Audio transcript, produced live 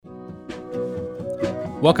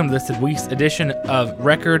Welcome to this week's edition of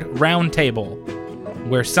Record Roundtable,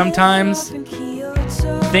 where sometimes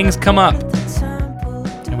things come up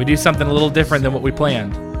and we do something a little different than what we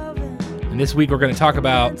planned. And this week we're going to talk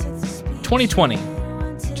about 2020,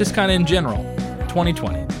 just kind of in general,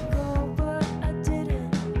 2020.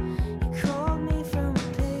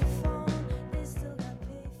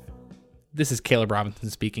 This is Caleb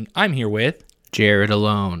Robinson speaking. I'm here with Jared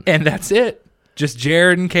alone. And that's it. Just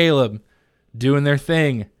Jared and Caleb doing their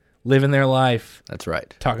thing, living their life. That's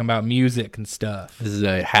right. Talking about music and stuff. This is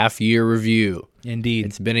a half-year review. Indeed.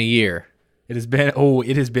 It's been a year. It has been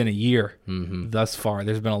a year thus far.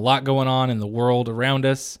 There's been a lot going on in the world around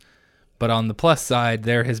us, but on the plus side,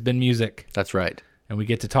 there has been music. That's right. And we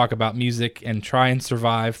get to talk about music and try and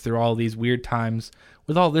survive through all these weird times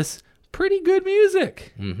with all this pretty good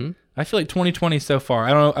music. Mm-hmm. I feel like 2020 so far, I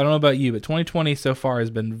don't know about you, but 2020 so far has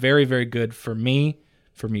been very, very good for me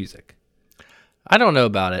for music. I don't know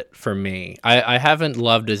about it for me. I haven't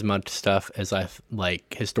loved as much stuff as I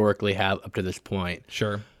historically have up to this point.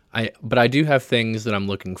 Sure. But I do have things that I'm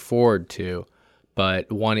looking forward to.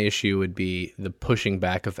 But one issue would be the pushing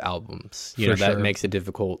back of albums. That makes it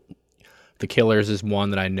difficult. The Killers is one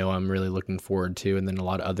that I know I'm really looking forward to, and then a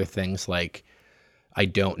lot of other things like I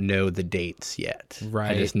don't know the dates yet.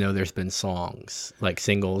 Right. I just know there's been songs, like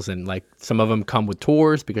singles, and like some of them come with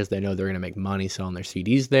tours because they know they're going to make money selling their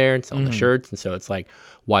CDs there and selling the shirts. And so it's like,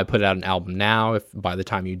 why put out an album now if by the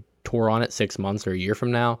time you tour on it 6 months or a year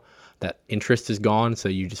from now, that interest is gone. So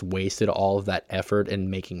you just wasted all of that effort in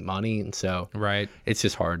making money. And so it's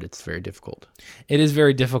just hard. It's very difficult. It is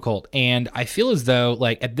very difficult. And I feel as though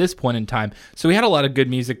like at this point in time, so we had a lot of good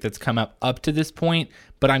music that's come up to this point,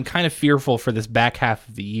 but I'm kind of fearful for this back half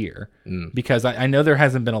of the year because I know there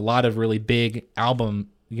hasn't been a lot of really big album,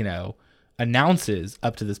 announces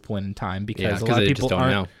up to this point in time because a lot of people don't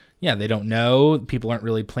know. Yeah, they don't know. People aren't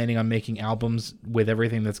really planning on making albums with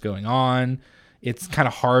everything that's going on. It's kind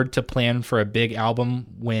of hard to plan for a big album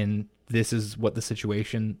when this is what the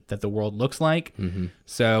situation that the world looks like. Mm-hmm.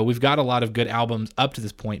 So we've got a lot of good albums up to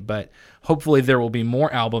this point, but hopefully there will be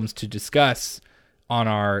more albums to discuss on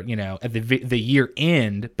our, at the year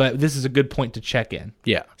end. But this is a good point to check in.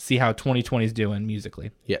 Yeah. See how 2020 is doing musically.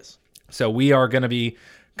 Yes. So we are going to be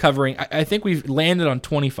covering, I think we've landed on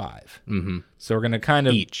 25. Mm-hmm. So we're going to kind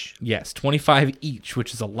of... Each. Yes, 25 each,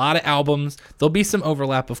 which is a lot of albums. There'll be some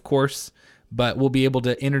overlap, of course, but we'll be able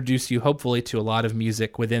to introduce you, hopefully, to a lot of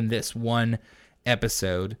music within this one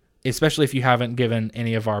episode, especially if you haven't given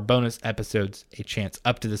any of our bonus episodes a chance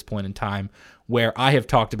up to this point in time, where I have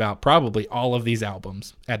talked about probably all of these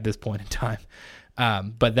albums at this point in time.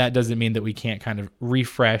 But that doesn't mean that we can't kind of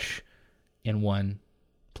refresh in one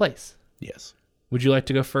place. Yes. Would you like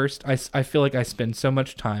to go first? I feel like I spend so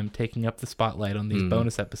much time taking up the spotlight on these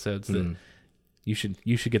bonus episodes that... You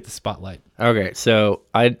should get the spotlight. Okay, so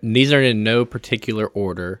these are in no particular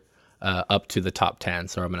order up to the top 10.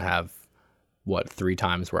 So I'm going to have, 3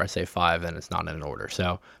 times where I say 5 and it's not in an order.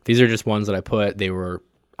 So these are just ones that I put. They were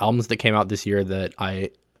albums that came out this year that I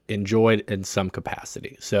enjoyed in some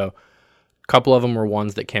capacity. So a couple of them were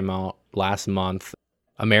ones that came out last month.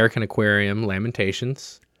 American Aquarium,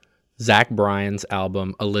 Lamentations. Zach Bryan's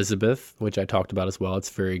album, Elizabeth, which I talked about as well. It's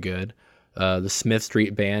very good. The Smith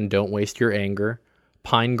Street Band, Don't Waste Your Anger,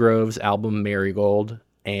 Pine Grove's album, Marigold,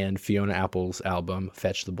 and Fiona Apple's album,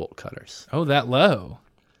 Fetch the Bolt Cutters. Oh, that low.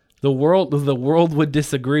 The world would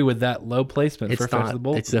disagree with that low placement for Fetch the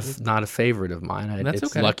Bolt Cutters. It's not a favorite of mine. That's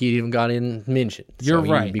it's okay. Lucky it even got in mentioned. You're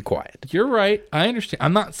so right. You be quiet. You're right. I understand.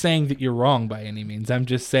 I'm not saying that you're wrong by any means. I'm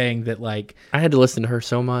just saying that, I had to listen to her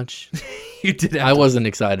so much. You did. I wasn't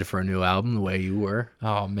excited for a new album the way you were.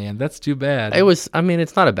 Oh man, that's too bad. It was. I mean,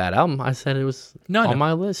 it's not a bad album. I said it was on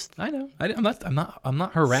my list. I know. I'm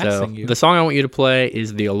not harassing you. The song I want you to play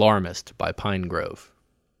is "The Alarmist" by Pine Grove.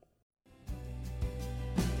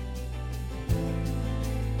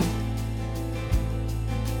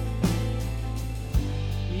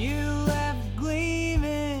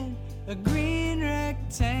 A green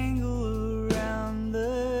rectangle around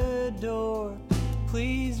the door.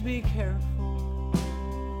 Please be careful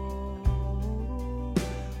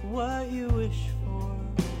what you wish for.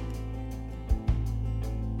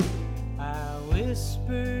 I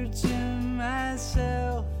whisper to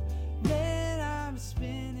myself, then I'm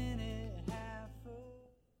spinning it half.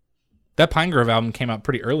 That Pine Grove album came out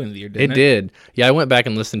pretty early in the year, didn't it? It did. Yeah, I went back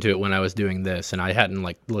and listened to it when I was doing this, and I hadn't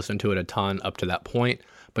listened to it a ton up to that point.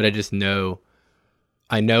 But I just know,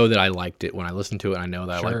 I know that I liked it when I listened to it. And I know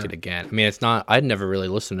that I liked it again. I mean, it's not, I'd never really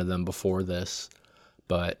listened to them before this,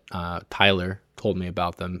 but Tyler told me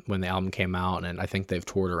about them when the album came out, and I think they've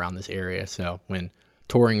toured around this area. So when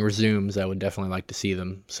touring resumes, I would definitely like to see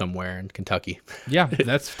them somewhere in Kentucky. Yeah,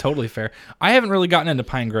 that's totally fair. I haven't really gotten into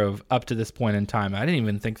Pine Grove up to this point in time. I didn't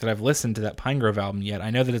even think that I've listened to that Pine Grove album yet. I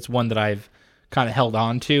know that it's one that I've kind of held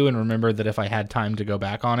on to and remember that if I had time to go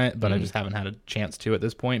back on it, but I just haven't had a chance to at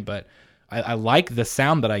this point. But I like the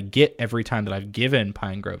sound that I get every time that I've given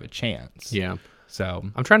Pine Grove a chance. Yeah. So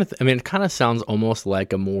I'm trying to I mean, it kind of sounds almost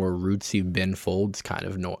like a more rootsy Ben Folds kind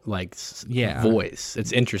of voice.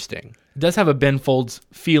 It's interesting. it does have a Ben Folds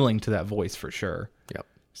feeling to that voice for sure. Yep.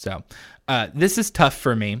 So this is tough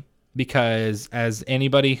for me because as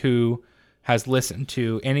anybody who has listened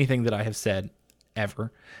to anything that I have said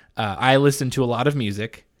ever, I listen to a lot of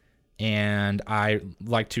music and I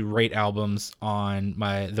like to rate albums on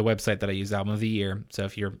the website that I use, Album of the Year. So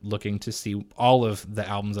if you're looking to see all of the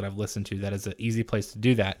albums that I've listened to, that is an easy place to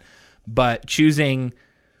do that. But choosing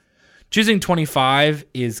 25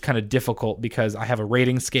 is kind of difficult because I have a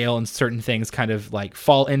rating scale and certain things kind of like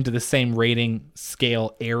fall into the same rating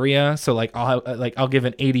scale area. So like I'll give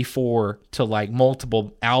an 84 to like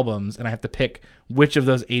multiple albums and I have to pick which of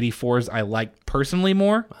those 84s I like personally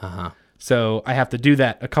more. So I have to do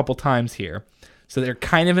that a couple times here. So they're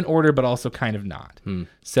kind of in order, but also kind of not.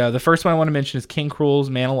 So the first one I want to mention is King Cruel's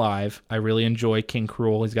Man Alive. I really enjoy King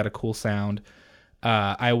Cruel. He's got a cool sound.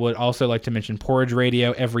 I would also like to mention Porridge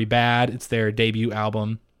Radio, Every Bad. It's their debut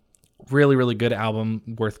album. Really, really good album,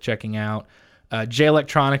 worth checking out. Jay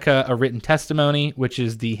Electronica, A Written Testimony, which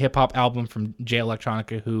is the hip-hop album from Jay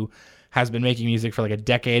Electronica, who has been making music for like a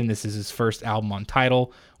decade, and this is his first album on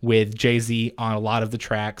Tidal, with Jay-Z on a lot of the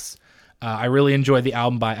tracks. I really enjoyed the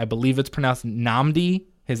album by, I believe it's pronounced Namdi,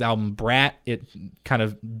 his album Brat. It kind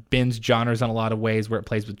of bends genres in a lot of ways where it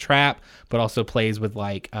plays with trap, but also plays with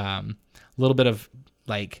like a little bit of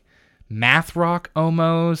like math rock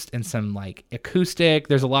almost and some like acoustic.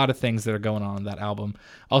 There's a lot of things that are going on in that album.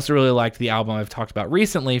 Also really liked the album I've talked about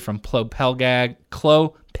recently from Chloe Pelgag,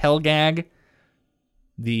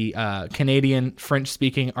 the Canadian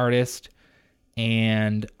French-speaking artist.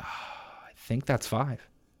 And I think that's 5.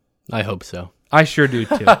 I hope so. I sure do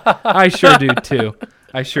too. I sure do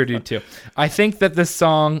too. I think that the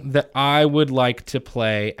song that I would like to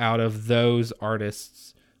play out of those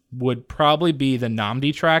artists would probably be the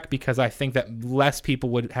Namdi track, because I think that less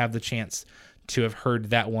people would have the chance to have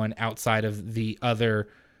heard that one outside of the other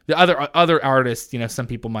artists. You know, some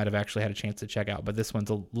people might have actually had a chance to check out, but this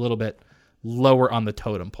one's a little bit lower on the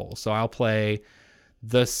totem pole. So I'll play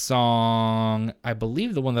the song. I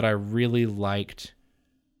believe the one that I really liked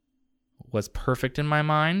was Perfect in My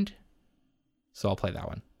Mind. So I'll play that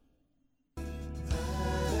one.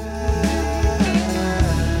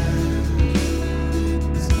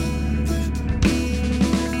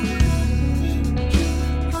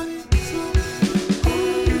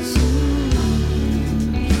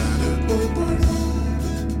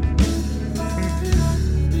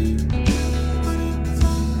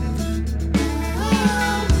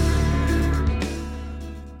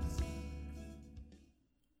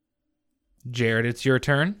 Jared, it's your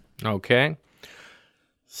turn. Okay.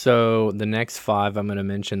 So the next 5 I'm going to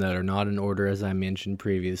mention that are not in order as I mentioned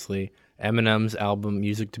previously. Eminem's album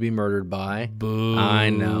Music to Be Murdered By. Boo. I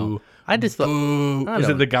know. I just thought... Is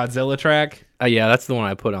it the Godzilla track? Yeah, that's the one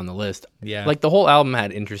I put on the list. Yeah. Like the whole album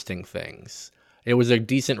had interesting things. It was a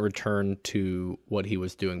decent return to what he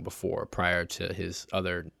was doing before, prior to his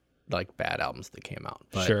other like bad albums that came out.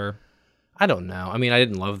 But Sure. I don't know. I mean, I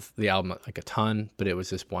didn't love the album like a ton, but it was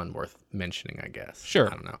just one worth mentioning, I guess. Sure. I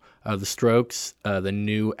don't know. The Strokes, the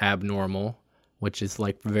new Abnormal, which is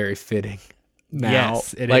like very fitting now.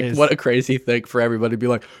 Yes, it like, is. what a crazy thing for everybody to be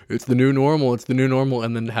like, it's the new normal,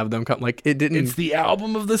 and then have them come. Like, it didn't. It's the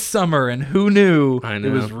album of the summer, and who knew I know.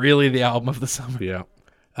 it was really the album of the summer? Yeah.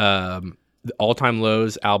 The All Time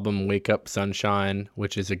Lows album, Wake Up Sunshine,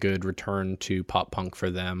 which is a good return to pop punk for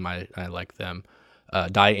them. I like them.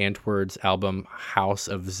 Die Antwoord's album House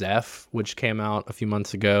of Zeph, which came out a few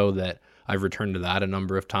months ago, that I've returned to that a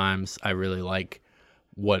number of times. I really like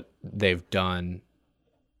what they've done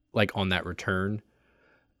like on that return.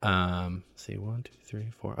 See, 1, 2,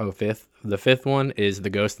 3, 4. Oh, fifth. The 5th one is the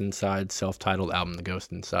Ghost Inside self-titled album, The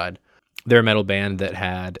Ghost Inside. They're a metal band that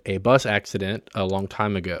had a bus accident a long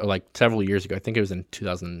time ago, like several years ago. I think it was in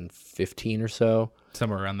 2015 or so.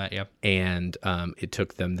 Somewhere around that, yeah. And it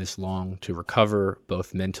took them this long to recover,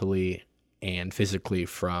 both mentally and physically,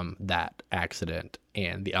 from that accident.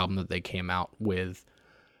 And the album that they came out with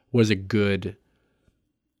was a good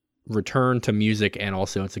return to music, and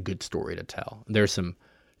also it's a good story to tell. There's some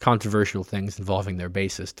controversial things involving their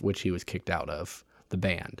bassist, which he was kicked out of the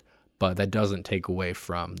band, but that doesn't take away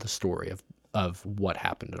from the story of what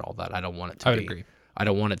happened and all that. I don't want it to I would be. agree. I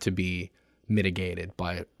don't want it to be mitigated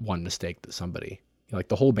by one mistake that somebody, like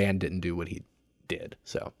the whole band didn't do what he did.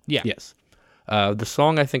 So Yeah. yes. The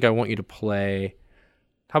song I think I want you to play.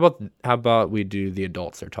 How about we do The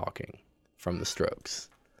Adults Are Talking from The Strokes?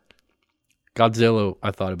 Godzilla.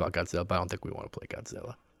 I thought about Godzilla, but I don't think we want to play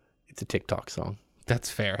Godzilla. It's a TikTok song. That's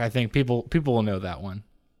fair. I think people will know that one.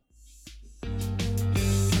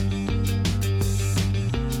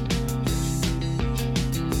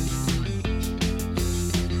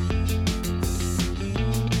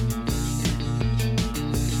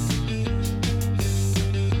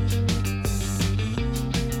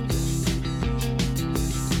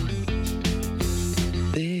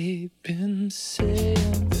 They've been saying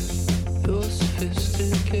you're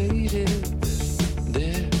sophisticated.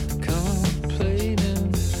 They're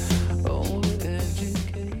complaining,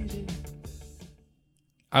 overeducated.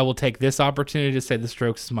 I will take this opportunity to say The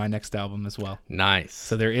Strokes is my next album as well. Nice.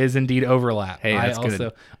 So there is indeed overlap. Hey, that's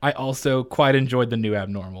good. I also quite enjoyed the new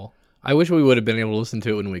Abnormal. I wish we would have been able to listen to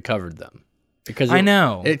it when we covered them. Because I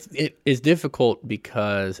know. it is difficult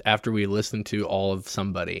because after we listen to all of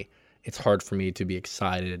somebody, it's hard for me to be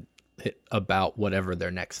excited about whatever their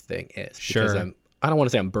next thing is. Sure. Because I don't want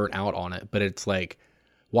to say I'm burnt out on it, but it's like,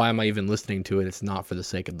 why am I even listening to it? It's not for the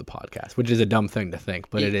sake of the podcast, which is a dumb thing to think,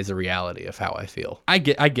 but it is a reality of how I feel. I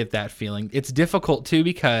get that feeling. It's difficult too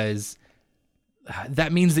because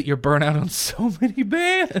that means that you're burnt out on so many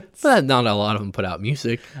bands. But not a lot of them put out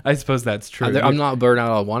music. I suppose that's true. I'm not burnt out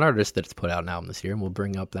on one artist that's put out an album this year, and we'll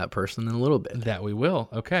bring up that person in a little bit. That we will.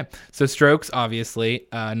 Okay. So Strokes, obviously.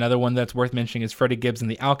 Another one that's worth mentioning is Freddie Gibbs and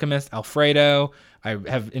the Alchemist, Alfredo. I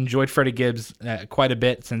have enjoyed Freddie Gibbs quite a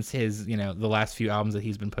bit since his, the last few albums that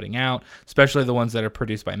he's been putting out, especially the ones that are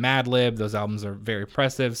produced by Madlib. Those albums are very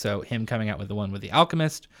impressive. So him coming out with the one with the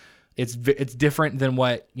Alchemist, it's different than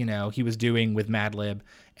what, he was doing with Madlib.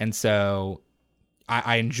 And so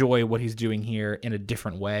I enjoy what he's doing here in a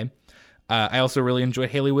different way. I also really enjoy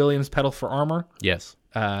Hayley Williams' Pedal for Armor. Yes.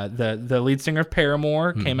 The lead singer of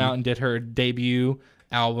Paramore came out and did her debut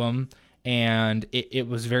album, and it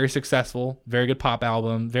was very successful, very good pop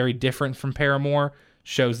album, very different from Paramore,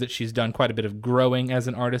 shows that she's done quite a bit of growing as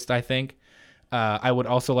an artist, I think. I would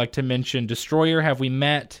also like to mention Destroyer, Have We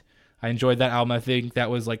Met? I enjoyed that album. I think that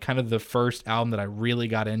was like kind of the first album that I really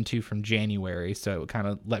got into from January. So it kind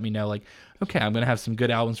of let me know like, okay, I'm going to have some good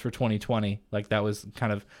albums for 2020. Like that was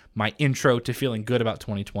kind of my intro to feeling good about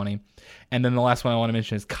 2020. And then the last one I want to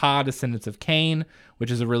mention is Ka, Descendants of Cain, which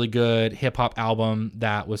is a really good hip hop album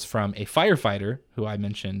that was from a firefighter who I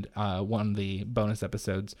mentioned one of the bonus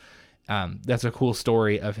episodes. That's a cool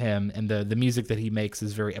story of him. And the music that he makes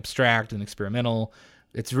is very abstract and experimental.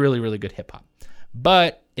 It's really, really good hip hop.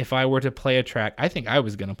 But if I were to play a track, I think I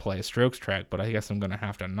was going to play a Strokes track, but I guess I'm going to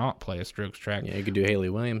have to not play a Strokes track. Yeah, you could do Hayley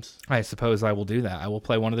Williams. I suppose I will do that. I will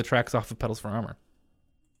play one of the tracks off of Pedals for Armor.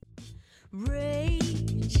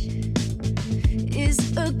 Rage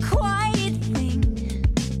is a quiet thing.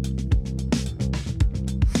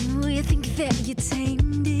 You think that you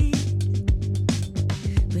tamed it,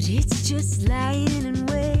 but it's just lying in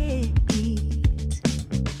wait.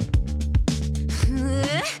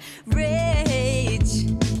 Rage,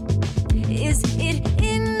 is it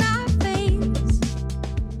in our veins?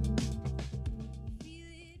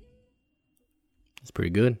 It's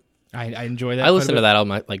pretty good. I enjoy that. I listened to that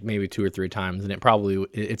album like maybe 2 or 3 times, and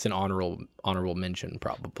it's an honorable mention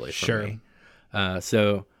probably for Sure. me.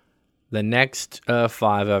 So the next 5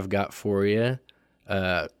 I've got for you,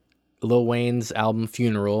 Lil Wayne's album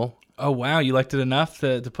Funeral. Oh, wow. You liked it enough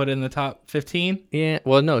to put it in the top 15? Yeah,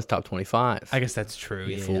 well, no, it's top 25. I guess that's true.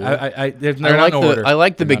 You Yeah. fool. I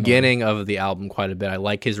like the beginning of the album quite a bit. I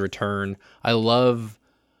like his return. I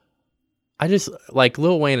just like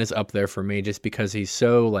Lil Wayne is up there for me just because he's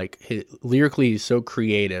so lyrically he's so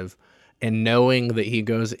creative, and knowing that he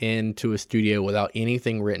goes into a studio without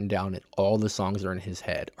anything written down and all the songs are in his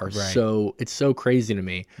head are it's so crazy to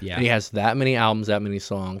me. Yeah. And he has that many albums, that many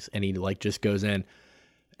songs, and he just goes in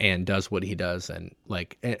and does what he does. And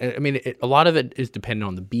a lot of it is dependent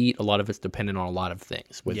on the beat. A lot of it's dependent on a lot of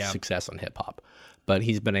things with success on hip hop, but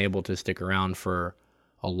he's been able to stick around for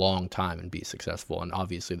a long time and be successful. And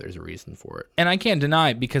obviously there's a reason for it. And I can't deny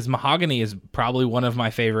it because Mahogany is probably one of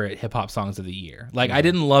my favorite hip hop songs of the year. Like I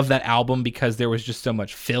didn't love that album because there was just so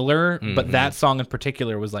much filler, but that song in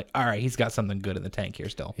particular was like, all right, he's got something good in the tank here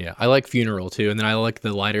still. Yeah. I like Funeral too. And then I like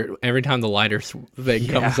the lighter, every time the lighter thing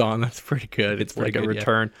comes on, that's pretty good. It's pretty like a good,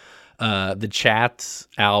 return. The Chats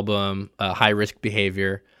album, High Risk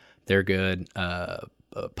Behavior, they're good.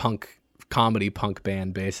 Comedy punk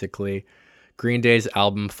band, basically. Green Day's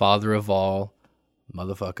album, Father of All,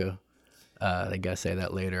 motherfucker. They gotta say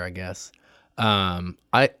that later, I guess.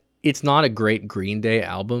 it's not a great Green Day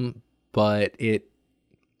album, but it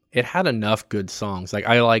had enough good songs. Like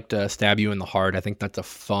I liked "Stab You in the Heart." I think that's a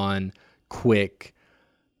fun, quick,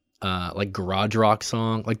 like garage rock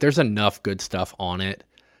song. Like there's enough good stuff on it.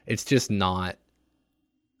 It's just not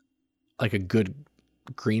like a good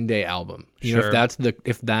Green Day album. You know,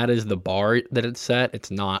 if that is the bar that it's set,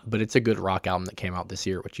 it's not. But it's a good rock album that came out this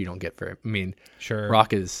year, which you don't get very. I mean, Sure.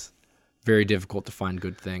 rock is very difficult to find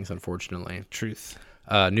good things, unfortunately. Truth.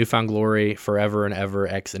 Newfound Glory, Forever and Ever,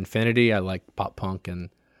 X Infinity. I like pop punk, and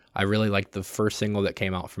I really liked the first single that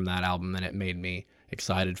came out from that album, and it made me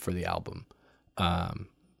excited for the album.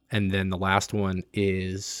 And then the last one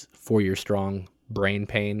is 4 Year Strong, Brain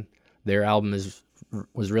Pain. Their album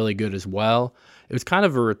was really good as well. It was kind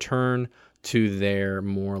of a return to their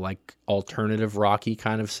more like alternative rocky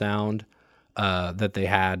kind of sound that they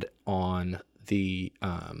had on the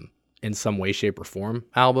In Some Way, Shape, or Form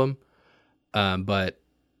album. But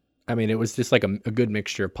I mean, it was just like a good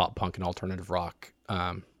mixture of pop punk and alternative rock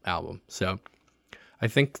album. So I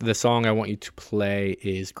think the song I want you to play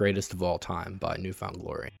is Greatest of All Time by Newfound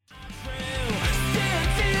Glory.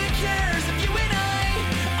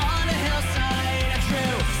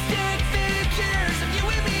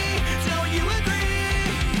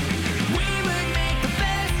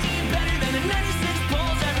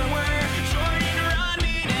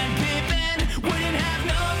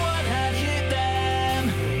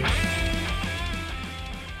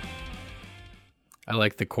 I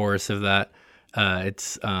like the chorus of that.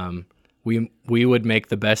 It's we would make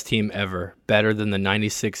the best team ever, better than the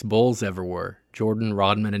 96 Bulls ever were. Jordan,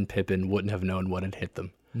 Rodman, and Pippen wouldn't have known what had hit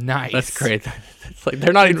them. Nice. That's great. It's like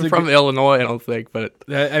they're not even from Illinois, I don't think, but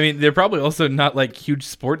I mean, they're probably also not like huge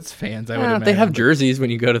sports fans. I would imagine. They have jerseys when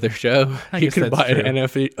you go to their show. You guess can that's buy true. an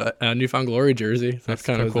NFE Newfound Glory jersey. That's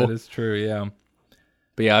kind of cool. That is true. Yeah.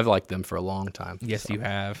 But yeah, I've liked them for a long time. Yes, so. you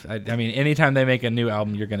have. I mean, anytime they make a new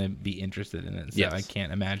album, you're going to be interested in it. So Yes. I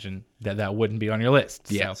can't imagine that wouldn't be on your list.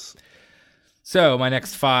 So. Yes. So my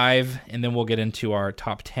next 5, and then we'll get into our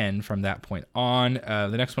top 10 from that point on.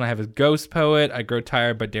 The next one I have is Ghost Poet. I grow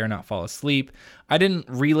tired but dare not fall asleep. I didn't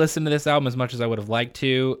re-listen to this album as much as I would have liked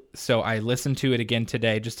to, so I listened to it again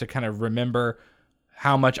today just to kind of remember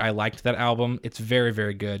how much I liked that album. It's very,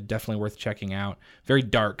 very good. Definitely worth checking out. Very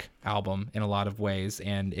dark album in a lot of ways,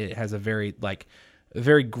 and it has a very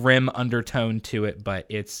grim undertone to it, but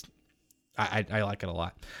it's I like it a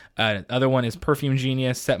lot. Other one is Perfume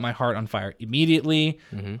Genius, Set My Heart on Fire Immediately.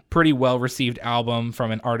 Mm-hmm. Pretty well-received album from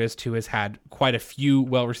an artist who has had quite a few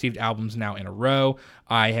well-received albums now in a row.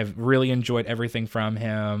 I have really enjoyed everything from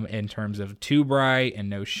him in terms of Too Bright and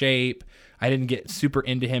No Shape. I didn't get super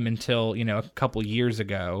into him until, a couple years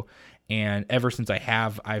ago. And ever since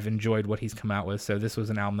I've enjoyed what he's come out with. So this was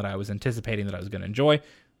an album that I was anticipating that I was going to enjoy,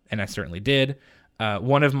 and I certainly did.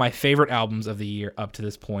 One of my favorite albums of the year up to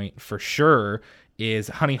this point, for sure, is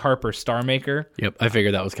Honey Harper Star Maker. Yep, I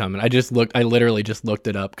figured that was coming. I literally just looked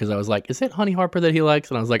it up because I was like, is it Honey Harper that he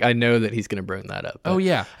likes? And I was like, I know that he's going to bring that up. But Oh,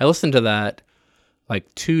 yeah. I listened to that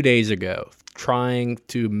like 2 days ago, trying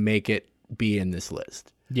to make it be in this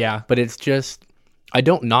list. Yeah. But it's just, I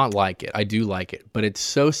don't not like it. I do like it, but it's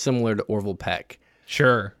so similar to Orville Peck.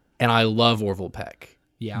 Sure. And I love Orville Peck.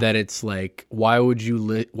 Yeah. That it's like, why would you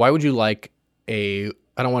like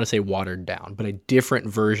I don't want to say watered down, but a different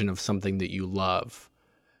version of something that you love,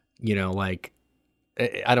 like,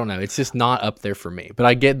 I don't know. It's just not up there for me, but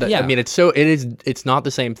I get that. Yeah. I mean, it's not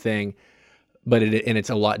the same thing, but it's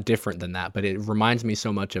a lot different than that, but it reminds me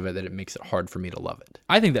so much of it that it makes it hard for me to love it.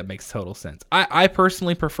 I think that makes total sense. I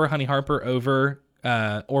personally prefer Honey Harper over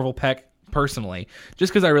Orville Peck, personally,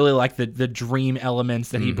 just because I really like the dream elements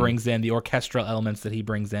that he brings in, the orchestral elements that he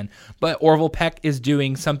brings in. But Orville Peck is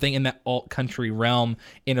doing something in that alt country realm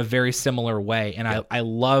in a very similar way, and I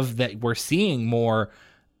love that we're seeing more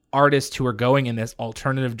artists who are going in this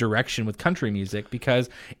alternative direction with country music, because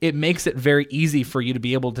it makes it very easy for you to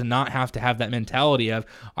be able to not have to have that mentality of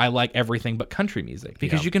I like everything but country music,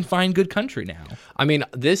 because you can find good country now. I mean,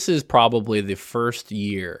 this is probably the first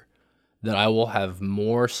year that I will have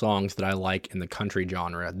more songs that I like in the country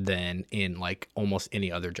genre than in like almost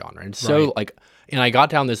any other genre. And so and I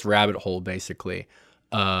got down this rabbit hole basically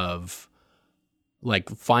of like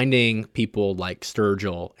finding people like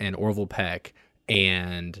Sturgill and Orville Peck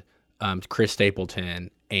and Chris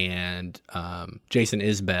Stapleton and Jason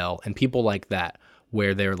Isbell and people like that,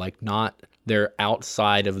 where they're like they're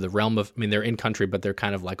outside of the realm of, they're in country, but they're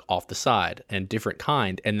kind of like off the side and different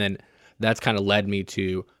kind. And then that's kind of led me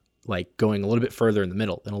to like going a little bit further in the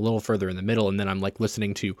middle and a little further in the middle. And then I'm like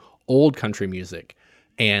listening to old country music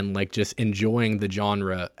and like just enjoying the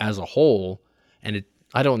genre as a whole. And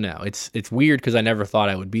I don't know. It's weird because I never thought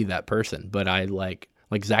I would be that person, but I like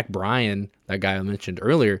Zach Bryan, that guy I mentioned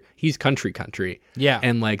earlier. He's country, Yeah.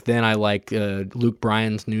 and like then I like Luke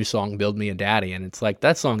Bryan's new song "Build Me a Daddy," and it's like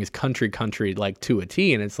that song is country like to a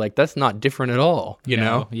T, and it's like that's not different at all, you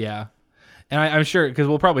know? Yeah. And I'm sure, because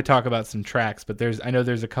we'll probably talk about some tracks, but I know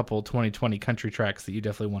there's a couple 2020 country tracks that you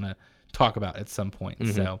definitely want to talk about at some point.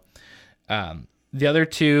 Mm-hmm. So, the other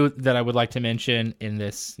two that I would like to mention in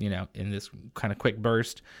this kind of quick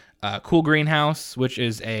burst, Cool Greenhouse, which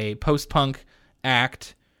is a post-punk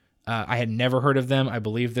act. I had never heard of them. I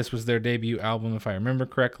believe this was their debut album, if I remember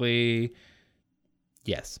correctly.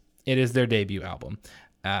 Yes, it is their debut album.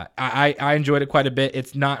 I enjoyed it quite a bit.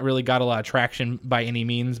 It's not really got a lot of traction by any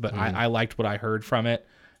means, but I liked what I heard from it.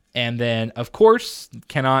 And then, of course,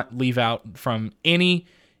 cannot leave out from any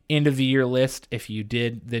end of the year list. If you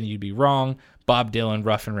did, then you'd be wrong. Bob Dylan,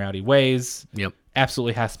 Rough and Rowdy Ways. Yep.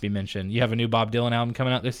 Absolutely has to be mentioned. You have a new Bob Dylan album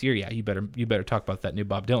coming out this year? Yeah, you better talk about that new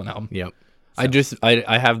Bob Dylan album. Yep. So.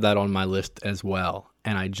 I have that on my list as well,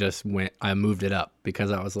 and I moved it up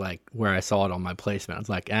because I was like, where I saw it on my placement, I was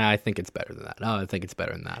like, I think it's better than that. Oh, I think it's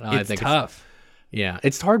better than that. Oh, I think tough.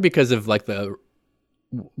 It's hard because of like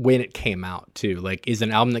when it came out too. Like, is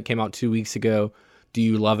an album that came out 2 weeks ago, do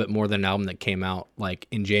you love it more than an album that came out like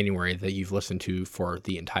in January that you've listened to for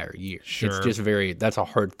the entire year? Sure. It's just that's a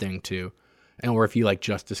hard thing to, and or if you like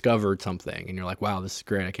just discovered something and you're like, wow, this is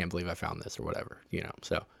great, I can't believe I found this or whatever, you know.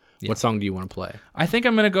 So what song do you want to play? I think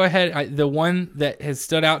I'm going to go ahead. The one that has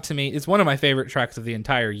stood out to me, it's one of my favorite tracks of the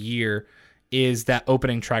entire year, is that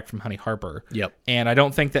opening track from Honey Harper. Yep. And I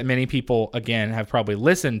don't think that many people, again, have probably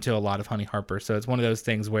listened to a lot of Honey Harper. So it's one of those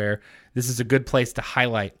things where this is a good place to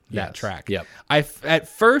highlight that track. Yep. At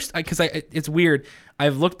first, because it's weird,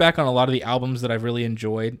 I've looked back on a lot of the albums that I've really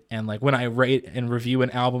enjoyed. And like when I rate and review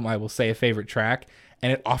an album, I will say a favorite track.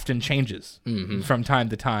 And it often changes from time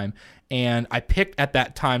to time. And I picked at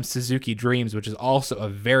that time Suzuki Dreams, which is also a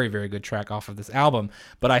very, very good track off of this album.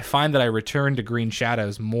 But I find that I return to Green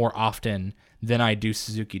Shadows more often than I do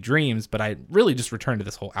Suzuki Dreams. But I really just return to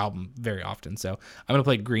this whole album very often. So I'm going to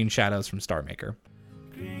play Green Shadows from Star Maker.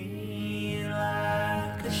 Green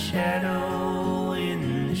like a shadow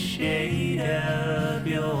in the shade of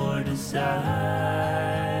your desire.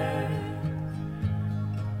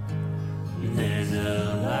 There's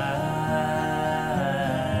a light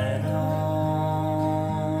on.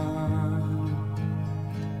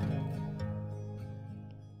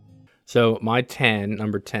 So my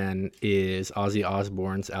number 10 is Ozzy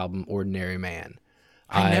Osbourne's album Ordinary Man.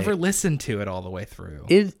 I never listened to it all the way through.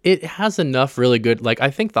 It has enough really good, like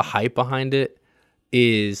I think the hype behind it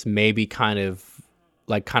is maybe kind of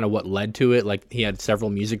what led to it. Like he had several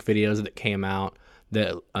music videos that came out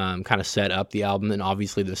that kind of set up the album, and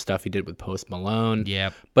obviously the stuff he did with Post Malone.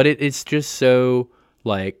 Yeah. But it's just so,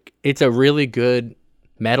 like, it's a really good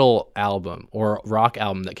metal album or rock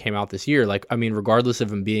album that came out this year. Like, I mean, regardless of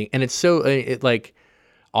him being, and it's so, like,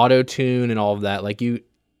 auto-tune and all of that. Like,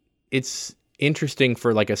 it's interesting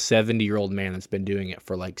for, like, a 70-year-old man that's been doing it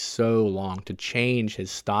for, like, so long to change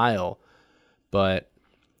his style. But,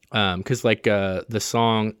 because, like, the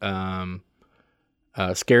song,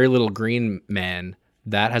 Scary Little Green Men,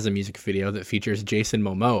 that has a music video that features Jason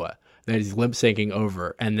Momoa that he's lip syncing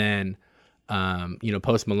over. And then,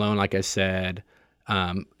 Post Malone, like I said,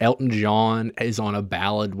 Elton John is on a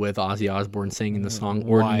ballad with Ozzy Osbourne singing the song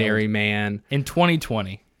Ordinary Man. In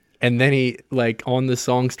 2020. And then he, like, on the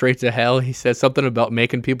song Straight to Hell, he says something about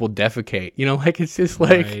making people defecate. You know, like, it's just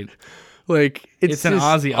like, Right. like, It's an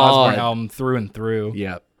Ozzy Osbourne album through and through.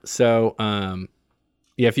 Yeah. So,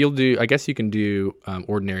 yeah, if you'll do, I guess you can do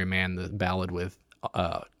Ordinary Man, the ballad with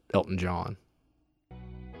Elton John.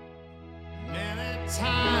 Many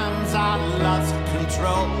times I lost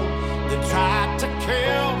control. They tried to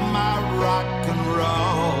kill my rock and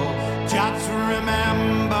roll. Just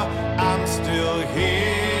remember, I'm still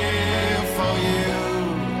here for you.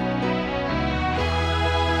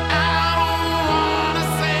 I don't wanna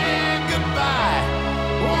say goodbye.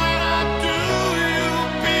 When I do,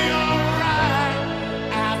 you'll be alright.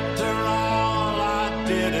 After all, I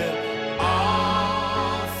did it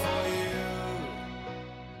all for you.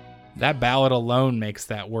 That ballad alone makes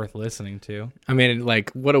that worth listening to. I mean, like,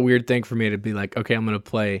 what a weird thing for me to be like, okay, I'm going to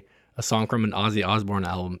play a song from an Ozzy Osbourne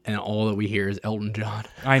album, and all that we hear is Elton John.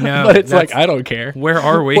 I know. But it's like, I don't care. Where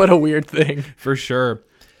are we? What a weird thing. For sure.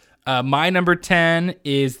 My number 10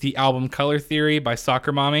 is the album Color Theory by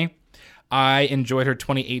Soccer Mommy. I enjoyed her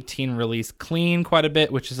 2018 release Clean quite a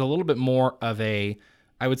bit, which is a little bit more of a,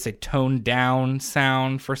 I would say, toned down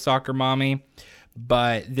sound for Soccer Mommy.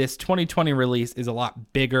 But this 2020 release is a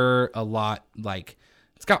lot bigger, a lot like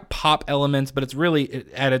it's got pop elements, but it's really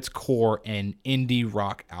at its core an indie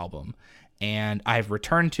rock album. And I've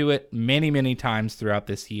returned to it many, many times throughout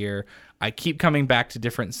this year. I keep coming back to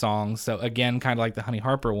different songs. So again, kind of like the Honey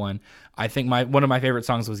Harper one, I think one of my favorite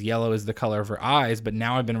songs was Yellow is the Color of Her Eyes, but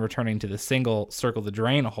now I've been returning to the single Circle the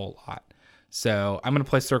Drain a whole lot. So I'm going to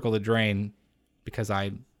play Circle the Drain because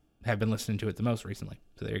I have been listening to it the most recently.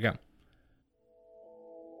 So there you go.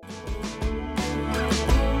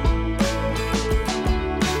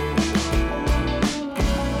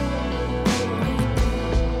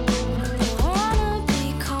 Wanna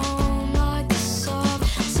be calm like the soft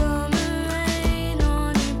summer rain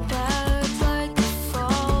on your back, like the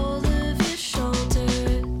fall of your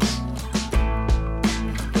shoulders.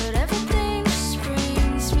 But everything just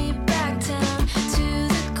brings me back down to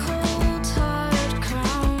the cold hard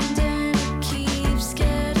ground, and it keeps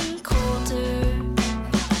getting colder.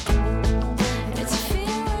 It's a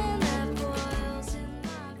feeling that boils in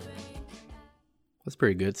my brain. That's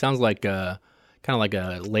pretty good. Sounds like kind of like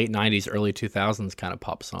a late 90s, early 2000s kind of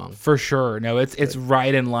pop song. For sure. No, it's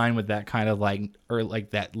right in line with that kind of like, or like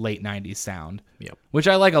that late 90s sound. Yep. Which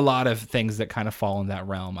I like a lot of things that kind of fall in that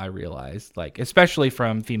realm, I realized. Like, especially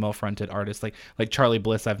from female fronted artists like Charlie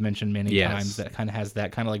Bliss, I've mentioned many Yes. times, that kind of has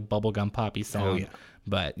that kind of like bubblegum poppy sound. yeah.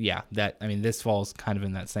 But yeah, this falls kind of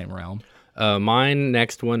in that same realm. Mine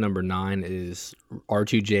next one, number 9, is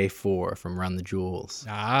R2J4 from Run the Jewels.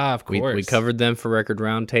 Ah, of course. We covered them for Record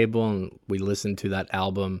Roundtable, and we listened to that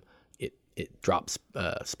album. It drops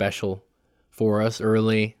special for us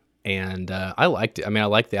early, and I liked it. I mean, I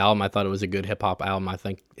liked the album. I thought it was a good hip hop album. I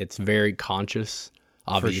think it's very conscious,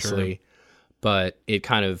 obviously, but it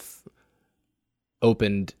kind of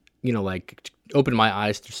opened my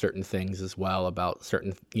eyes to certain things as well, about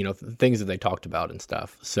certain things that they talked about and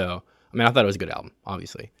stuff. So I mean, I thought it was a good album,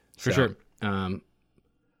 obviously. For sure.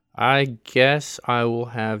 I guess I will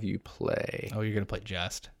have you play. Oh, you're going to play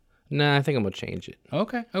Just. Nah, I think I'm going to change it.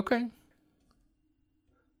 Okay.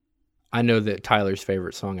 I know that Tyler's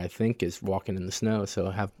favorite song, I think, is Walking in the Snow,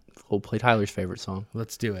 so we'll play Tyler's favorite song.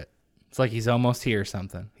 Let's do it. It's like he's almost here or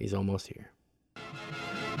something. He's almost here.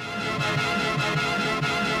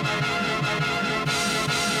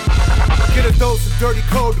 Get a dose of dirty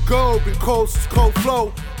cold to go, been cold since cold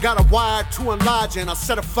flow. Got a wire to enlarge and I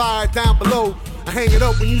set a fire down below. I hang it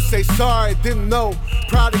up when you say sorry, didn't know.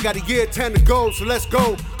 Probably got a year 10 to go, so let's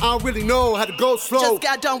go. I don't really know how to go slow. Just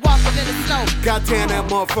got done walking in the snow. Goddamn, that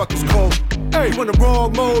motherfucker's cold. Hey, you in the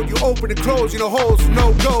wrong mode, you open and close, you know holes,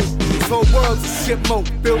 no go. This whole world's a shit mode,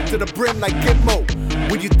 built to the brim like Gitmo.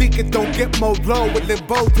 When you think it don't get more low, with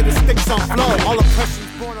limbo to the sticks on flow. All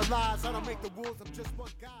oppression's born of lies, I don't make the rules, I'm just one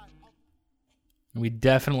guy. We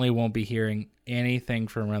definitely won't be hearing anything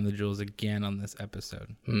from Run the Jewels again on this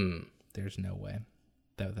episode. There's no way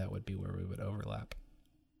that would be where we would overlap.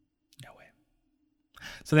 No way.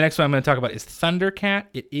 So the next one I'm going to talk about is Thundercat.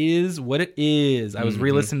 It is what it is. I was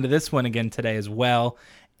re-listening to this one again today as well,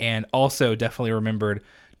 and also definitely remembered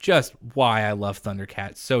just why I love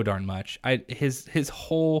Thundercat so darn much. His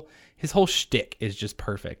whole shtick is just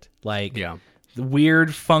perfect. Like, the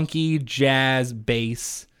weird, funky jazz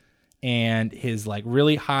bass, and his like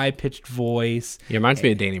really high pitched voice. He reminds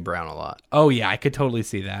me of Danny Brown a lot. Oh yeah, I could totally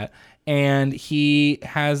see that. And he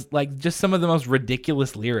has like just some of the most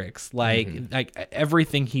ridiculous lyrics, like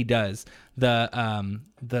everything he does.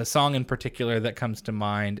 The song in particular that comes to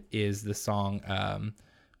mind is the song. Let me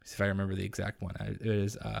see if I remember the exact one. It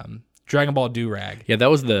is Dragon Ball Do-Rag. Yeah, that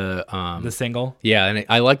was the single. Yeah, and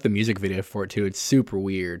I like the music video for it too. It's super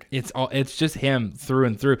weird. It's just him through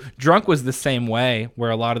and through. Drunk was the same way, where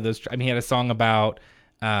a lot of those. I mean, he had a song about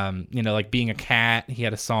like being a cat. He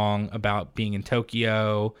had a song about being in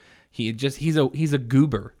Tokyo. He's a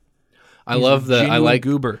goober. I love the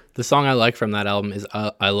goober. The song I like from that album is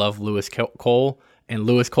I Love Lewis Cole, and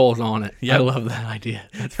Lewis Cole's on it. Yep. I love that idea.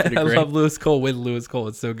 That's pretty I great. love Lewis Cole with Lewis Cole.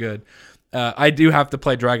 It's so good. I do have to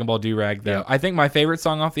play Dragon Ball Do-Rag though. Yeah. I think my favorite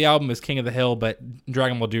song off the album is King of the Hill, but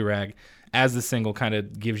Dragon Ball Do-Rag as the single kind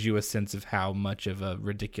of gives you a sense of how much of a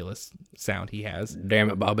ridiculous sound he has. Damn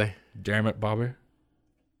it, Bobby. Damn it, Bobby.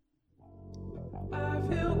 I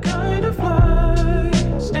feel kind of fly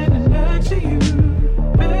standing next to you,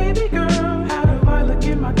 baby girl. How do I look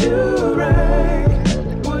in my do-rag?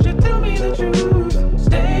 Would you tell me the truth?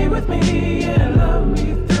 Stay with me and love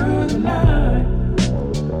me through the night,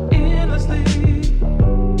 endlessly.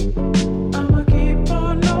 I'ma keep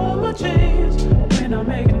on my chains when I'm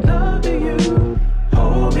making love to you.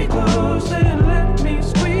 Hold me close and let me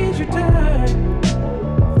squeeze you tight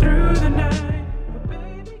through the night. But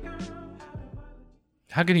baby girl,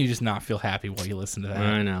 how do I How can you just not feel happy while you listen to that?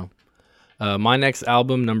 I know. My next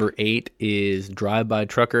album, number 8, is Drive By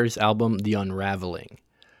Truckers' album, The Unraveling.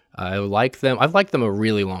 I like them. I've liked them a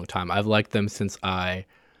really long time. I've liked them since I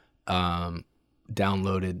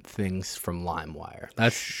downloaded things from LimeWire.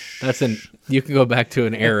 You can go back to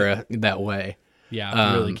an era that way.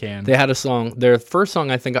 Yeah, you really can. They had a song. Their first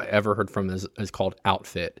song I think I ever heard from is called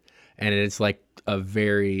Outfit, and it's like a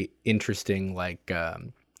very interesting, like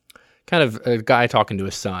kind of a guy talking to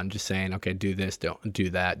his son, just saying, okay, do this, don't do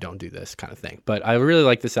that, don't do this kind of thing. But I really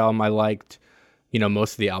like this album. I liked,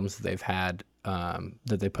 most of the albums that they've had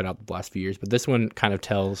that they put out the last few years, but this one kind of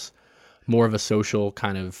tells more of a social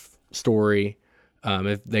kind of story.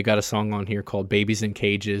 They got a song on here called Babies in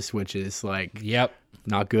Cages, which is like, Yep.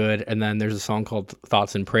 not good. And then there's a song called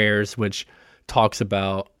Thoughts and Prayers, which talks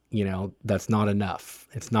about, that's not enough.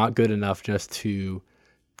 It's not good enough just to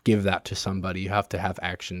give that to somebody. You have to have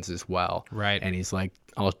actions as well. Right. And he's like,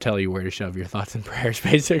 I'll tell you where to shove your thoughts and prayers,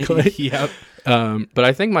 basically. Yep. But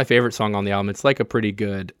I think my favorite song on the album, it's like a pretty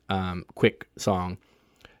good, quick song,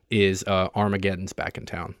 is Armageddon's Back in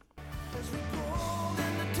Town. As we pulled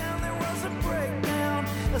into town, there was a breakdown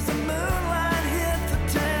as the moonlight hit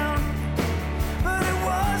the town. But it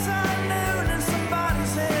was high noon in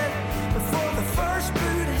somebody's head before the first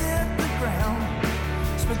boot hit the ground.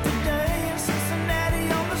 Spent the day in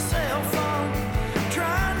Cincinnati on the cell phone,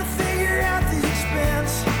 trying to figure out the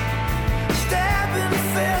expense. Stabbing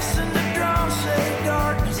fists in the drawn shade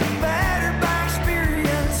darkness, battered by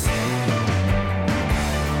experience.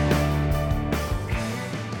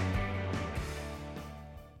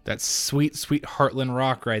 That's sweet, sweet Heartland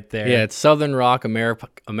rock right there. Yeah, it's Southern rock,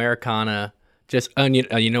 Americana. Just, and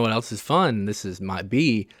you know what else is fun? Might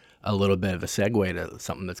be a little bit of a segue to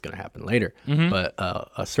something that's going to happen later. But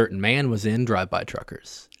a certain man was in Drive By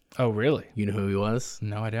Truckers. Oh, really? You know who he was?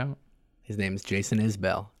 No, I don't. His name is Jason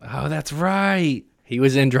Isbell. Oh, that's right. He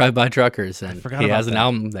was in Drive By Truckers, and forgot he about has an that.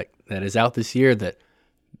 album that is out this year that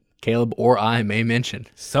Caleb or I may mention.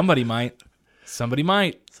 Somebody might. Somebody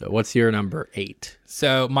might. So what's your number 8?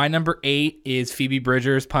 So my number 8 is Phoebe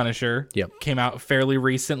Bridgers' Punisher. Yep. Came out fairly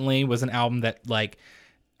recently. Was an album that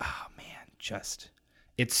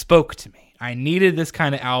it spoke to me. I needed this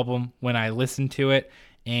kind of album when I listened to it,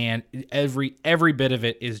 and every bit of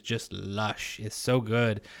it is just lush. It's so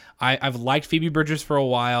good. I've liked Phoebe Bridgers for a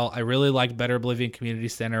while. I really liked Better Oblivion Community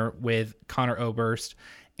Center with Connor Oberst.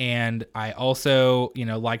 And I also,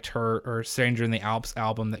 liked her Stranger in the Alps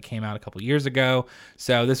album that came out a couple years ago.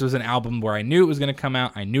 So this was an album where I knew it was going to come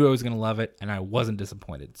out. I knew I was going to love it, and I wasn't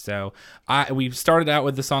disappointed. So we started out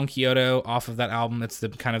with the song Kyoto off of that album. It's the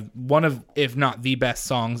kind of one of, if not the best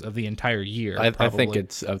songs of the entire year. I think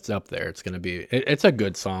it's up there. It's going to be, it's a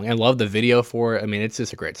good song. I love the video for it. I mean, it's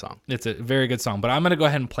just a great song. It's a very good song. But I'm going to go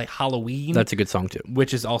ahead and play Halloween. That's a good song too.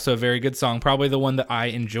 Which is also a very good song. Probably the one that I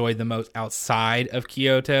enjoyed the most outside of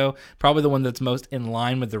Kyoto. Probably the one that's most in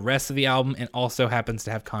line with the rest of the album, and also happens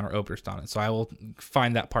to have Connor Oberst on it. So I will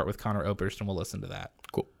find that part with Connor Oberst, and we'll listen to that.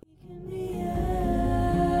 Cool.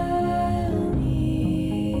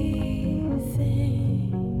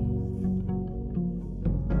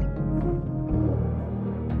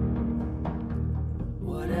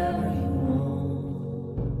 Whatever you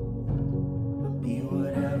want, be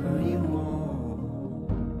whatever you want.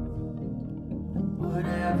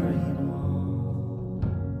 Whatever you want,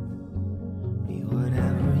 be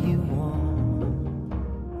whatever you want.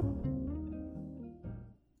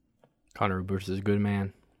 Connor Oberst is a good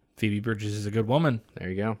man. Phoebe Bridgers is a good woman. There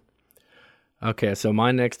you go. Okay, so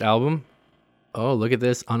my next album, oh, look at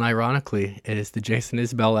this, unironically, is the Jason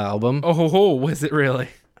Isbell album. Oh, was it really?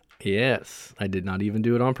 Yes, I did not even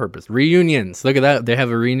do it on purpose. Reunions. Look at that. They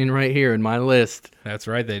have a reunion right here in my list. That's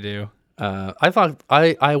right, they do. I thought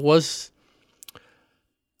I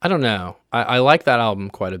don't know. I like that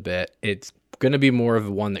album quite a bit. It's going to be more of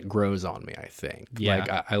one that grows on me, I think. Yeah.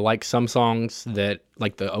 Like I like some songs that,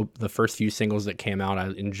 like the first few singles that came out,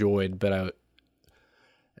 I enjoyed, but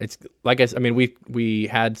it's like I mean, we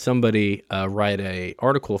had somebody write a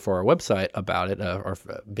article for our website about it, or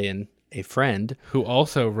been a friend Who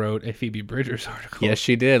also wrote a Phoebe Bridgers article. Yes,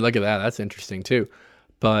 she did. Look at that. That's interesting too.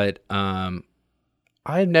 But I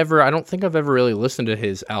don't think I've ever really listened to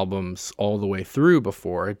his albums all the way through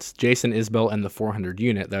before. It's Jason Isbell and the 400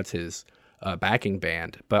 Unit. That's his backing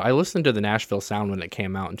band. But I listened to the Nashville Sound when it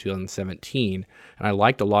came out in 2017, and I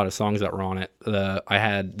liked a lot of songs that were on it. I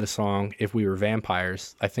had the song "If We Were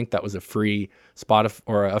Vampires." I think that was a free Spotify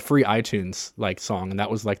or a free iTunes song, and that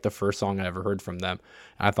was like the first song I ever heard from them.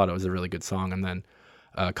 And I thought it was a really good song. And then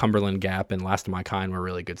Cumberland Gap and Last of My Kind were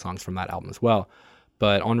really good songs from that album as well.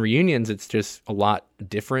 But on Reunions, it's just a lot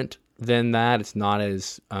different than that. It's not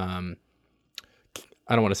as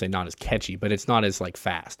I don't want to say not as catchy, but it's not as like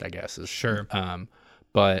fast, I guess. Sure.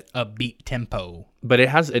 But Upbeat tempo. but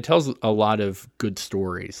it tells a lot of good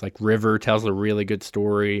stories. Like River tells a really good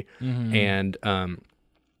story, and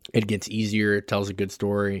It Gets Easier tells a good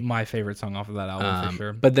story. My favorite song off of that album for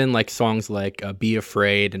sure. But then like songs like Be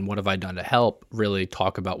Afraid and What Have I Done to Help really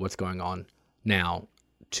talk about what's going on now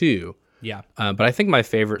too. Yeah. But I think my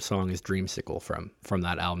favorite song is Dreamsicle from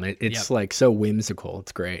that album. It's like so whimsical.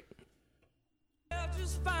 It's great. I'll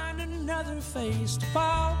just find another face to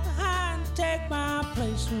fall behind, take my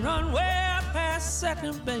place, run way up past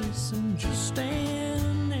second base and just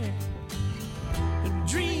stand there. A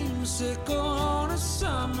dreamsicle on a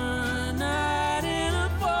summer night in a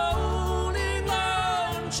folding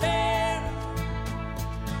lawn chair.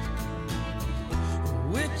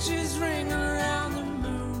 Witches ring around the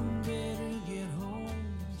moon, better get home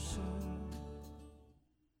soon.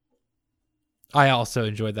 I also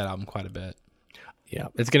enjoyed that album quite a bit. Yeah,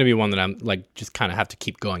 it's going to be one that I'm like just kind of have to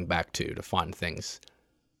keep going back to find things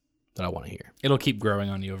that I want to hear. It'll keep growing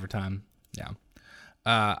on you over time. Yeah.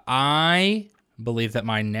 I believe that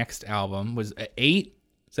my next album was 8,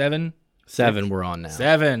 7, 7 we're on now.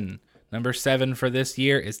 7. Number 7 for this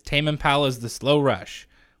year is Tame Impala's The Slow Rush.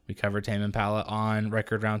 We covered Tame Impala on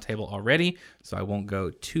Record Roundtable already, so I won't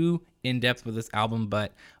go too in-depth with this album,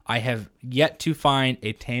 but I have yet to find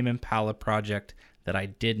a Tame Impala project that I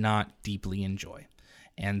did not deeply enjoy.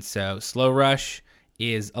 And so Slow Rush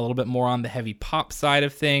is a little bit more on the heavy pop side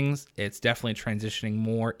of things. It's definitely transitioning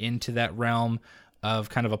more into that realm of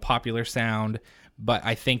kind of a popular sound, but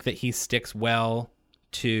I think that he sticks well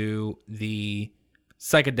to the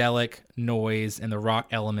psychedelic noise and the rock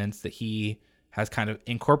elements that he has kind of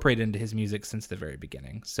incorporated into his music since the very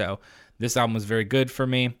beginning. So this album was very good for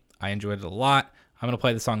me. I enjoyed it a lot. I'm going to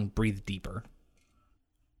play the song Breathe Deeper.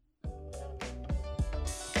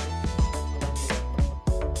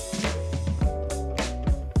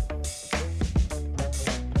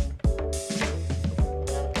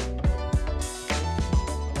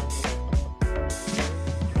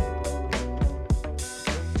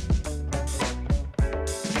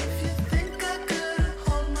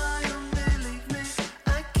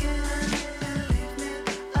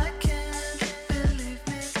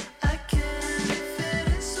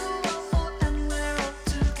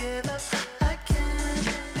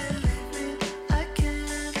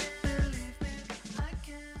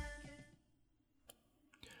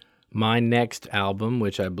 My next album,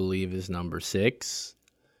 which I believe is number 6,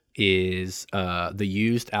 is the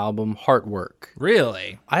Used album Heartwork.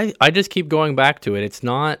 Really? I just keep going back to it. It's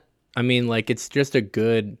not, I mean, like, it's just a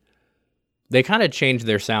good, they kind of changed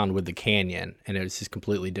their sound with the Canyon, and it was just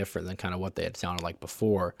completely different than kind of what they had sounded like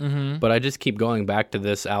before. Mm-hmm. But I just keep going back to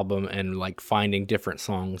this album and, like, finding different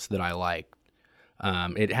songs that I like.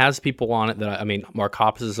 It has people on it that, I mean, Mark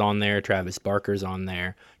Hoppus is on there, Travis Barker's on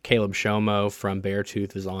there, Caleb Shomo from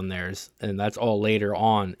Beartooth is on there, and that's all later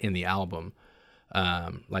on in the album,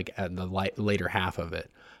 like at the later half of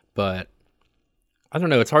it. But I don't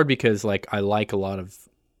know, it's hard because like I like a lot of,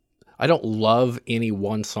 I don't love any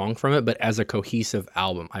one song from it, but as a cohesive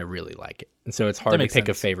album, I really like it. And so it's hard to pick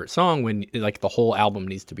a favorite song when like the whole album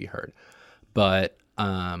needs to be heard. But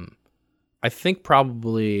I think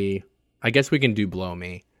probably, I guess we can do Blow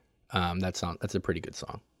Me. That's a pretty good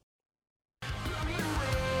song.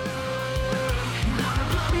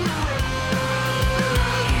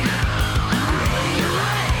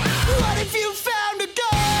 What if you found a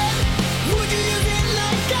gun? Would you use it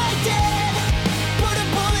like I did? Put a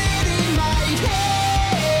bullet in my head.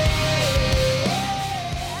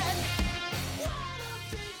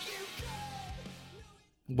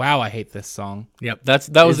 Wow, I hate this song. Yep,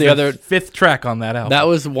 that was the other 5th track on that album. That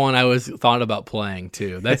was one I was thought about playing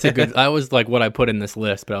too. That's a good. That was like what I put in this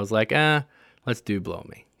list, but I was like, let's do Blow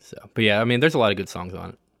Me. So, but yeah, I mean, there's a lot of good songs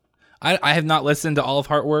on it. I have not listened to all of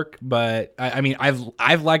Heartwork, but I mean,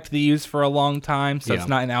 I've liked The Used for a long time, so it's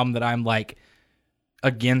not an album that I'm like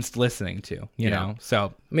against listening to, you know.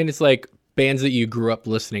 So I mean, it's like bands that you grew up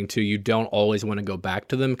listening to. You don't always want to go back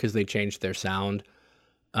to them because they changed their sound.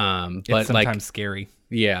 But it's sometimes like, scary.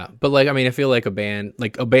 Yeah, but like, I mean, I feel like a band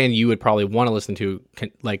you would probably want to listen to,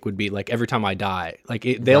 would be like Every Time I Die. Like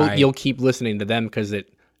you'll keep listening to them because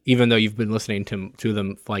even though you've been listening to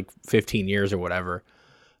them for like 15 years or whatever.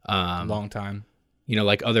 Long time. You know,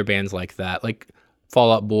 like other bands like that, like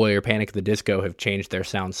Fall Out Boy or Panic at the Disco have changed their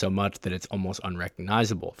sound so much that it's almost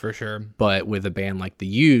unrecognizable. For sure. But with a band like The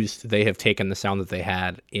Used, they have taken the sound that they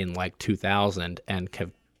had in like 2000 and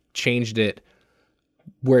have changed it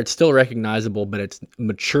where it's still recognizable, but it's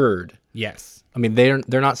matured Yes. I mean,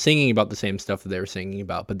 they're not singing about the same stuff that they were singing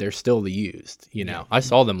about, but they're still the used. You know, I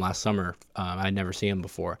saw them last summer. I'd never seen them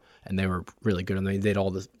before, and they were really good. And they did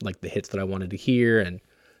all the the hits that I wanted to hear, and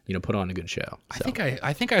put on a good show. So.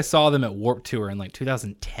 I think I saw them at Warped Tour in like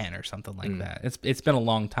 2010 or something like that. It's been a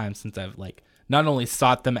long time since I've like not only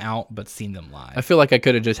sought them out but seen them live. I feel like I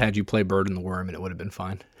could have just had you play Bird and the Worm, and it would have been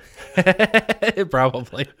fine.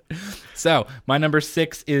 Probably. So my number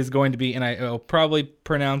 6 is going to be, and I'll probably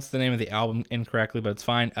pronounce the name of the album incorrectly, but it's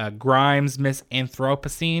fine. Grimes, Miss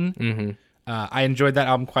Anthropocene. Mm-hmm. I enjoyed that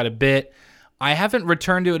album quite a bit. I haven't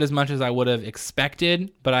returned to it as much as I would have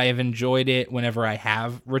expected, but I have enjoyed it whenever I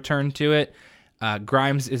have returned to it.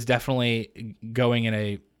 Grimes is definitely going in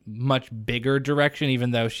a much bigger direction,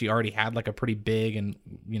 even though she already had like a pretty big and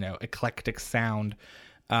eclectic sound.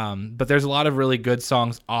 But there's a lot of really good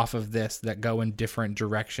songs off of this that go in different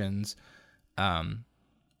directions. And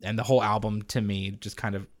the whole album to me just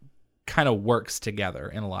kind of works together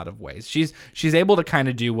in a lot of ways. She's able to kind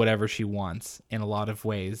of do whatever she wants in a lot of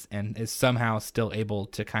ways and is somehow still able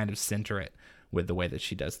to kind of center it with the way that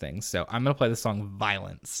she does things. So I'm going to play the song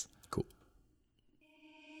Violence. Cool.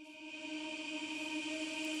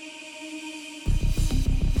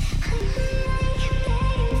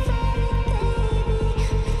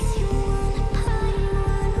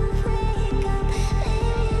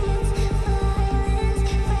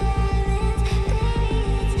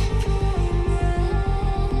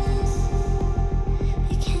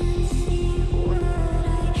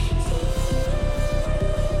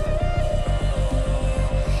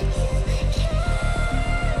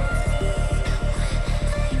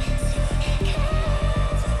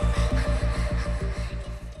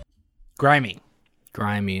 Grimy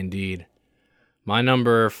indeed. My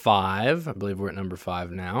number 5, I believe we're at number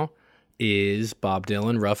 5 now, is Bob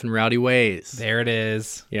Dylan, Rough and Rowdy Ways. There it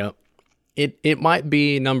is. Yep. It might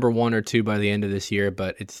be number 1 or 2 by the end of this year,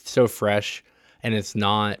 but it's so fresh, and it's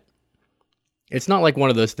not like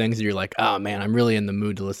one of those things that you're like, oh man, I'm really in the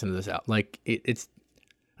mood to listen to this out. Like it's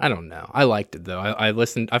I don't know. I liked it though.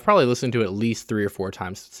 I've probably listened to it at least 3 or 4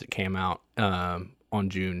 times since it came out on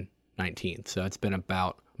June 19th. So it's been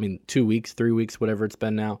about 2 weeks, 3 weeks, whatever it's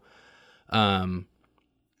been now.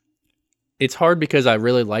 It's hard because I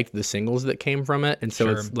really liked the singles that came from it, and so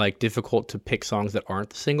Sure. it's like difficult to pick songs that aren't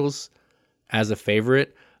the singles as a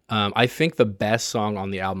favorite. I think the best song on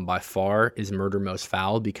the album by far is Murder Most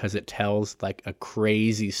Foul because it tells like a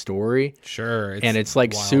crazy story. Sure. And it's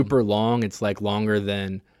like wild. super long. It's like longer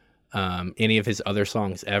than any of his other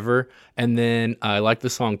songs ever. And then I like the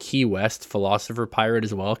song Key West, Philosopher Pirate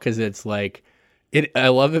as well, because it's like, I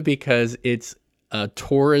love it because it's a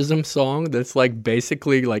tourism song that's like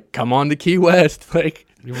basically like, come on to Key West. Like,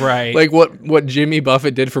 Right. like what Jimmy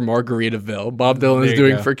Buffett did for Margaritaville, Bob Dylan is There you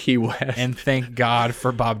doing go. for Key West. And thank God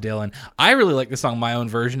for Bob Dylan. I really like the song My Own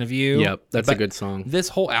Version of You. Yep, that's a but good song. This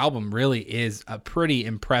whole album really is a pretty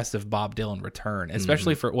impressive Bob Dylan return,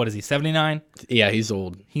 especially for, what is he, 79? Yeah, he's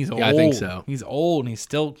old. He's old. Yeah, I think so. He's old and he's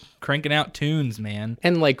still cranking out tunes, man.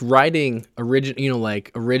 And like writing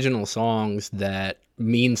original songs that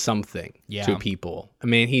mean something Yeah. to people. I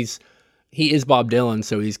mean, he is Bob Dylan,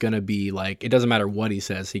 so he's going to be like, it doesn't matter what he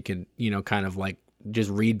says. He could, kind of like just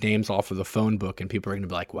read names off of the phone book and people are going to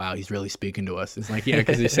be like, wow, he's really speaking to us. It's like, yeah,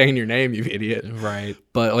 because he's saying your name, you idiot. Right.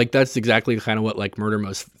 But like, that's exactly kind of what like Murder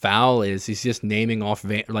Most Foul is. He's just naming off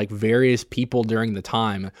like various people during the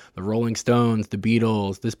time, the Rolling Stones, the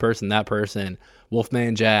Beatles, this person, that person,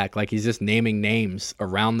 Wolfman Jack. Like he's just naming names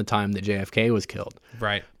around the time that JFK was killed.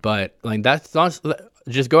 Right. But like that's not,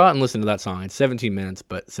 just go out and listen to that song. It's 17 minutes,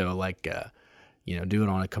 but so like do it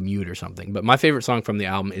on a commute or something. But my favorite song from the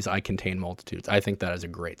album is I Contain Multitudes. I think that is a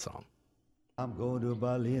great song. I'm going to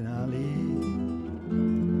Berlin, Ali.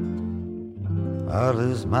 I'll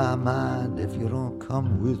lose my mind if you don't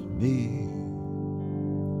come with me.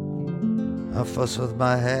 I fuss with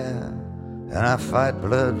my hair and I fight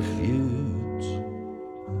blood feuds.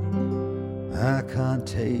 I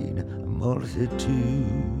contain multitudes.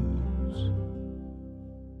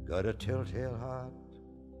 Got a telltale heart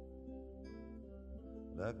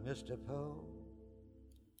like Mr. Poe.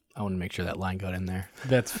 I want to make sure that line got in there.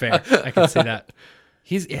 That's fair. I can see that.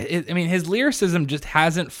 His lyricism just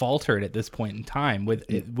hasn't faltered at this point in time. With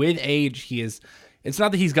age, it's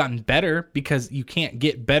not that he's gotten better, because you can't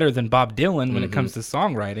get better than Bob Dylan when it comes to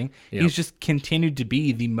songwriting. Yep. He's just continued to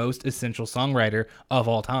be the most essential songwriter of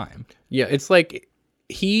all time. Yeah, it's like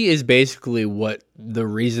he is basically the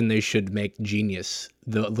reason they should make Genius,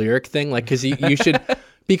 the lyric thing. Like, because you should,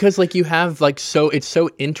 because like you have like, it's so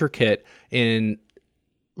intricate, in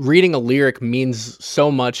reading a lyric means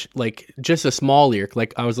so much, like just a small lyric.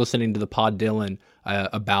 Like I was listening to the Pod Dylan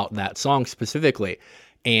about that song specifically.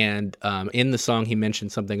 And in the song, he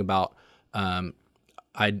mentioned something about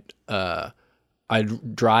I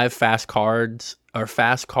drive fast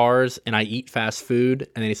cars and I eat fast food.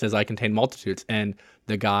 And then he says I contain multitudes. And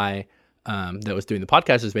the guy that was doing the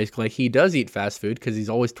podcast is basically like, he does eat fast food because he's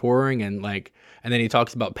always touring and then he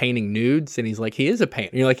talks about painting nudes and he's like, he is a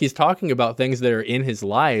painter. You're like, he's talking about things that are in his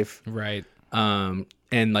life. Right. And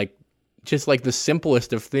like, just like the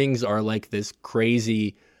simplest of things are like this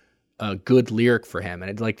crazy good lyric for him.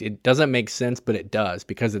 And it doesn't make sense, but it does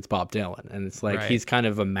because it's Bob Dylan. And it's like, he's kind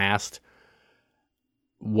of amassed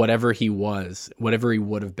whatever he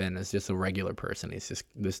would have been as just a regular person. He's just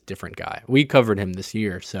this different guy. We covered him this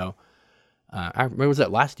year. So, where was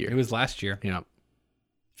that last year? It was last year. You know,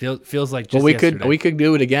 feels like just well, we yesterday. could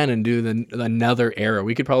do it again and do another era.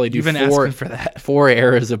 We could probably do You've been asking for that. 4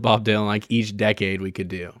 eras of Bob Dylan, like each decade we could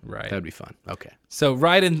do. Right. That'd be fun. Okay. So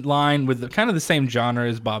right in line with kind of the same genre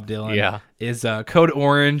as Bob Dylan, Yeah. is Code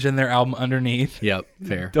Orange and their album Underneath. Yep.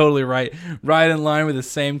 Fair. Totally right. Right in line with the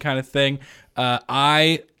same kind of thing.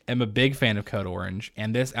 I am a big fan of Code Orange,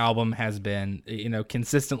 and this album has been,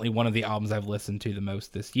 consistently one of the albums I've listened to the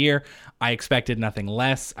most this year. I expected nothing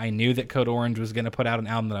less. I knew that Code Orange was going to put out an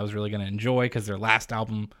album that I was really going to enjoy because their last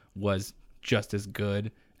album was just as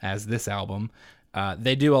good as this album.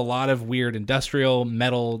 They do a lot of weird industrial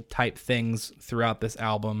metal type things throughout this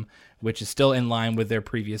album, which is still in line with their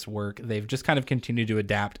previous work. They've just kind of continued to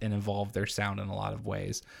adapt and evolve their sound in a lot of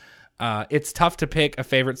ways. It's tough to pick a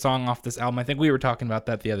favorite song off this album. I think we were talking about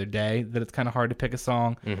that the other day, that it's kind of hard to pick a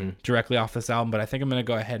song directly off this album, but I think I'm going to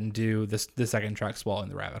go ahead and do the second track, Swallowing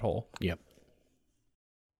the Rabbit Hole. Yep.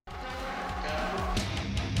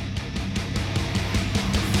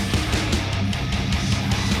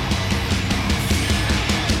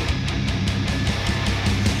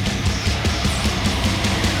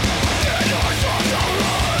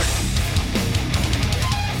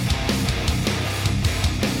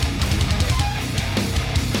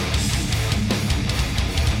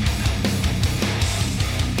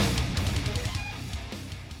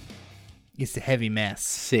 It's a heavy mess.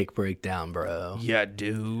 Sick breakdown, bro. Yeah,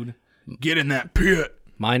 dude. Get in that pit.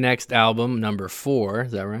 My next album, number 4,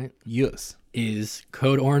 is that right? Yes. Is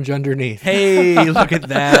Code Orange Underneath. Hey, look at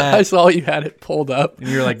that. I saw you had it pulled up. And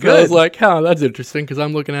you're like, So I was good. like, that's interesting because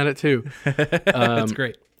I'm looking at it too. That's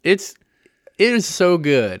great. It is so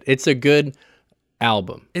good. It's a good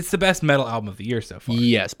album. It's the best metal album of the year so far.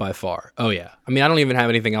 Yes, by far. Oh yeah. I mean, I don't even have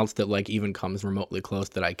anything else that like even comes remotely close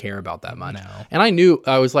that I care about that much. No. And I knew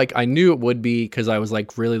it would be because I was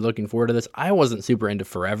like really looking forward to this. I wasn't super into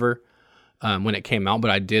Forever when it came out,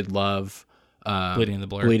 but I did love Bleeding in the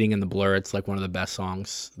Blur. Bleeding in the Blur. It's like one of the best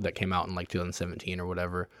songs that came out in like 2017 or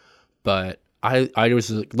whatever. But I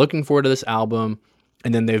was looking forward to this album.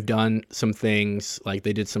 And then they've done some things, like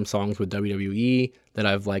they did some songs with WWE that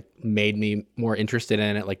I've like made me more interested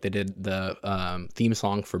in it. Like they did the theme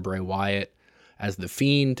song for Bray Wyatt as The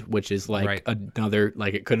Fiend, which is like another,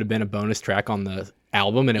 like it could have been a bonus track on the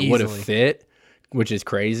album and it would have Easily. fit, which is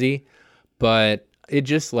crazy. But it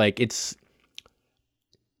just like, it's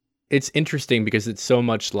interesting because it's so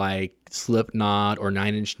much like Slipknot or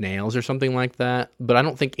Nine Inch Nails or something like that. But I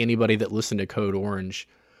don't think anybody that listened to Code Orange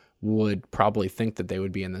would probably think that they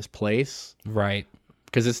would be in this place, Right.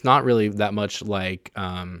 because it's not really that much like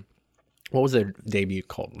what was their debut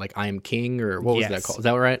called, like I Am King, or what was that Yes. called? Is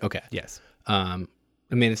that right? Okay. Yes. I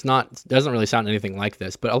mean, it doesn't really sound anything like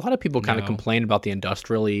this, but a lot of people kind of No. complain about the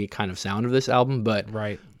industrially kind of sound of this album, but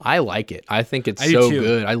Right. I like it. I think it's I do so too.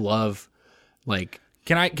 good. I love like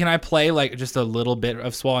Can I play like just a little bit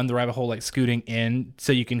of Swallowing the Rabbit Hole, like scooting in,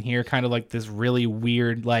 so you can hear kind of like this really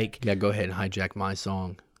weird, like, yeah, go ahead and hijack my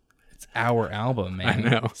song. it's our album, man. I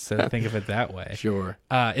know. So think of it that way. Sure.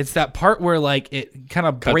 It's that part where like it kind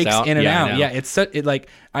of Cuts breaks out? in and Yeah, I out. know. Yeah, it's like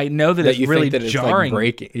I know that, That it's you really think that jarring, it's like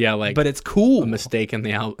breaking, yeah, like but it's cool. a mistake in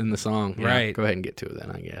the song. Yeah, Right. Go ahead and get to it then,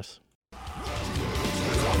 I guess.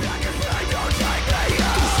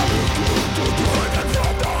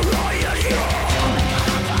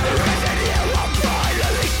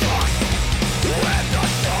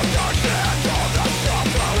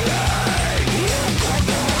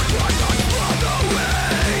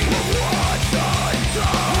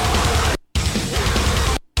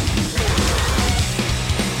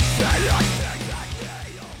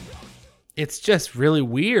 It's just really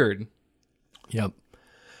weird. Yep.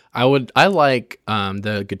 I like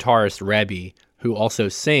the guitarist Rebby, who also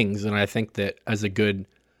sings, and I think that as a good,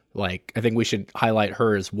 like, I think we should highlight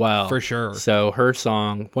her as well. For sure. So her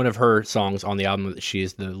song, one of her songs on the album that she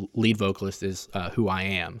is the lead vocalist is Who I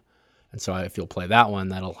Am. And so if you'll play that one,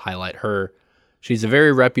 that'll highlight her. she's a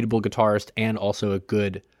very reputable guitarist and also a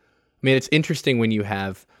good. I mean, it's interesting when you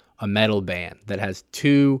have a metal band that has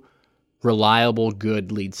two reliable,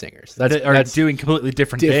 good lead singers. That's doing completely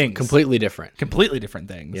different things. Completely different. Completely different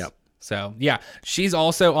things. Yep. So, yeah, she's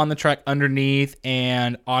also on the track Underneath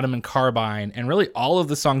and Autumn and Carbine, and really all of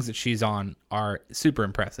the songs that she's on are super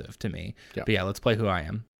impressive to me. Yep. But yeah, let's play Who I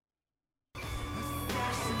Am.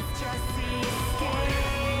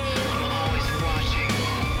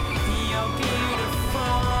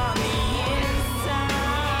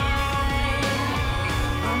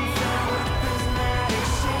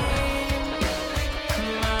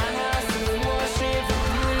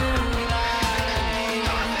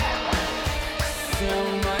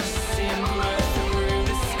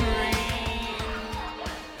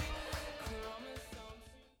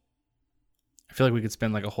 I feel like we could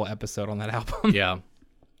spend like a whole episode on that album. Yeah.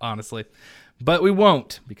 Honestly. But we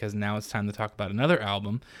won't, because now it's time to talk about another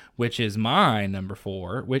album, which is my number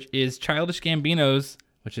 4, which is Childish Gambino's,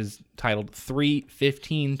 which is titled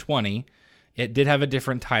 3:15:20. It did have a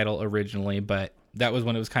different title originally, but that was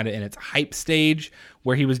when it was kind of in its hype stage,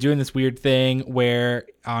 where he was doing this weird thing where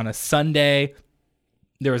on a Sunday,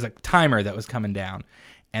 there was a timer that was coming down.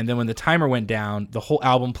 And then when the timer went down, the whole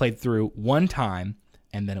album played through one time,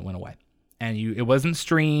 and then it went away. And it wasn't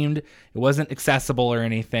streamed, it wasn't accessible or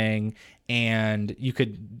anything, and you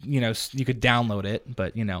could download it,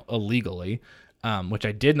 but illegally, which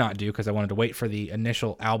I did not do because I wanted to wait for the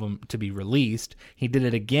initial album to be released. He did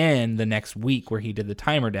it again the next week where he did the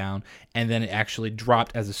timer down, and then it actually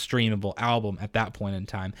dropped as a streamable album at that point in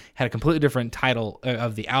time. Had a completely different title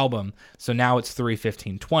of the album, so now it's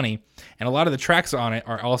 3:15:20, and a lot of the tracks on it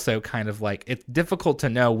are also kind of like, it's difficult to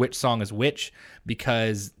know which song is which,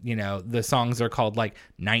 because the songs are called like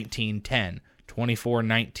 1910,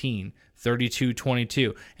 24:19,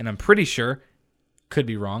 32:22, and I'm pretty sure, could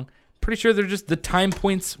be wrong, pretty sure they're just the time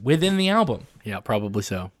points within the album, Yeah, probably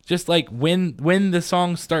so. just like when the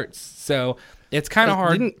song starts. So it's kind of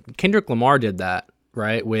hard. Didn't Kendrick Lamar did that,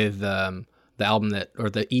 right? With the album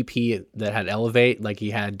the EP that had Elevate, like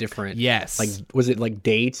he had different, Yes. like was it like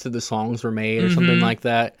dates that the songs were made or something like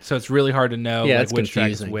that? So it's really hard to know Yeah, like, it's which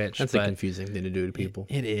track is confusing. which. That's a but confusing thing to do to people.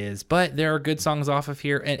 It is, but there are good songs off of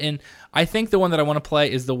here, and I think the one that I want to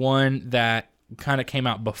play is the one that kind of came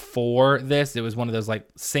out before this. It was one of those like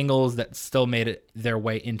singles that still made it their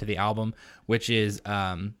way into the album, which is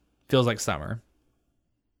Feels Like Summer,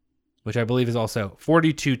 which I believe is also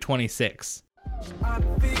 42:26. I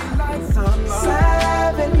feel like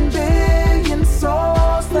 7 billion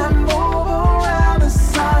souls that move around the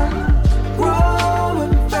sun,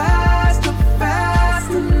 growing faster,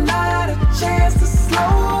 faster, not a chance to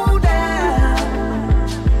slow down.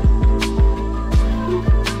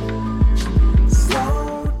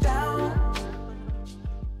 Slow down.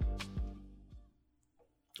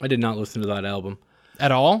 I did not listen to that album.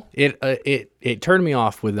 At all? It turned me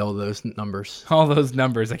off with all those numbers. All those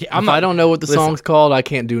numbers. Like, I don't know what the song's called, I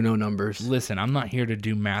can't do no numbers. Listen, I'm not here to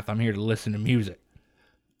do math. I'm here to listen to music.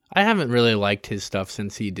 I haven't really liked his stuff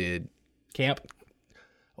since he did Camp.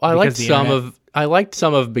 Well, Because the internet? I liked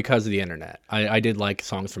some of because of the internet. I did like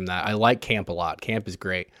songs from that. I like Camp a lot. Camp is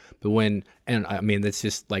great. But that's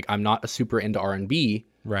just like, I'm not a super into R&B,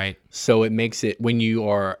 Right. so it makes it, when you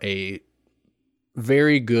are a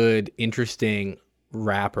very good, interesting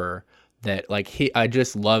rapper that like I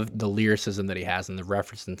just love the lyricism that he has and the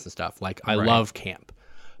references and stuff. Like I Right. love Camp,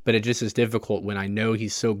 but it just is difficult when I know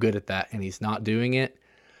he's so good at that and he's not doing it,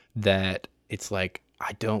 that it's like,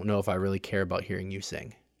 I don't know if I really care about hearing you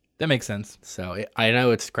sing. That makes sense. So I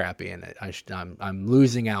know it's crappy, and I'm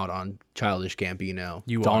losing out on Childish Gambino,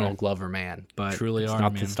 You Donald are. Glover, man. But Truly it's are,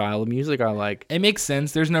 not man. the style of music I like. It makes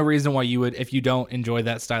sense. There's no reason why you would, if you don't enjoy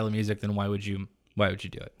that style of music, then why would you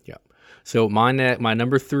do it? Yeah. So my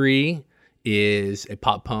number 3 is a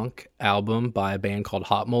pop punk album by a band called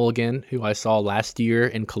Hot Mulligan, who I saw last year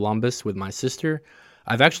in Columbus with my sister.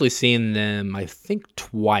 I've actually seen them, I think,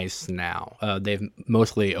 twice now. They've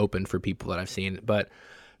mostly opened for people that I've seen, but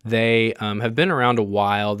they have been around a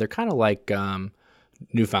while. They're kind of like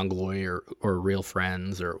Newfound Glory or Real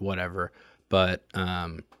Friends or whatever, but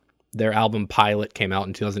their album Pilot came out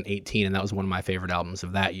in 2018, and that was one of my favorite albums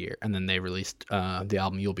of that year. And then they released the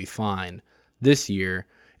album You'll Be Fine this year.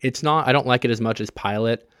 I don't like it as much as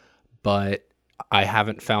Pilot, but I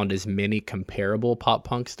haven't found as many comparable pop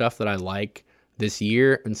punk stuff that I like this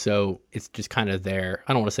year. And so it's just kind of there.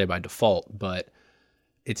 I don't want to say by default, but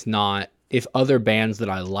it's not. If other bands that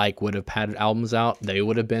I like would have had albums out, they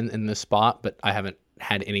would have been in this spot, but I haven't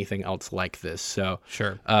had anything else like this. So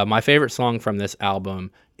Sure. my favorite song from this album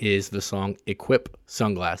is the song Equip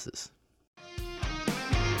Sunglasses.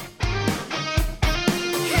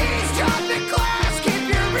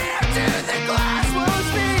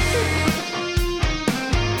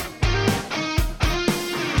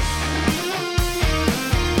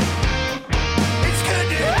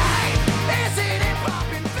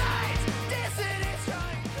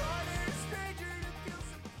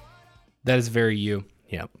 That is very you.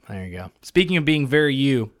 Yep, there you go. Speaking of being very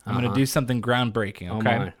you, I'm going to do something groundbreaking,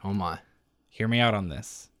 okay? Oh my. Hear me out on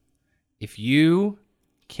this. If you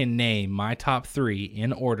can name my top 3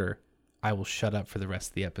 in order, I will shut up for the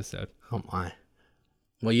rest of the episode. Oh my.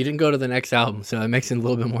 Well, you didn't go to the next album, so it makes it a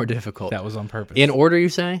little bit more difficult. That was on purpose. In order, you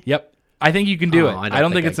say? Yep. I think you can do Oh, it. I I don't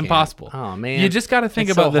don't think think it's I can. impossible. Oh, man. You just got to think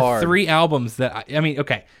It's about so the hard. 3 albums that I mean,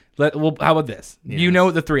 okay. Well, how about this? You Yes. know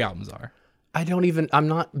what the 3 albums are. I'm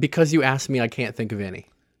not, because you asked me, I can't think of any.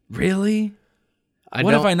 Really?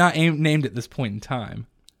 What have I not named at this point in time?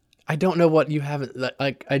 I don't know what you haven't,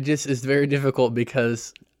 like, it's very difficult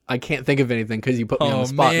because I can't think of anything because you put me on Oh, the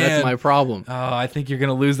spot. man. That's my problem. Oh, I think you're going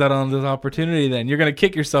to lose that on this opportunity then. You're going to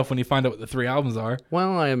kick yourself when you find out what the 3 albums are.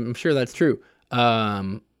 Well, I'm sure that's true.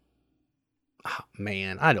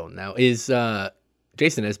 Man, I don't know. Is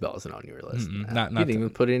Jason Isbell isn't on your list? Mm-mm, No. not You didn't to- even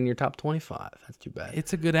put it in your top 25. That's too bad.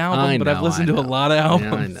 It's a good album, I but I've know, listened I to a know. lot of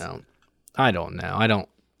albums. Yeah, I know. I don't know.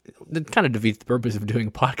 It kind of defeats the purpose of doing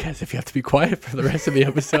a podcast if you have to be quiet for the rest of the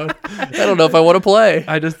episode. I don't know if I want to play.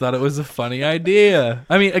 I just thought it was a funny idea.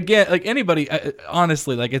 I mean, again, like anybody,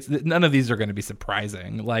 honestly, like it's none of these are going to be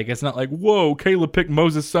surprising. Like it's not like, whoa, Caleb picked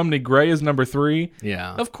Moses Sumney Gray as number 3.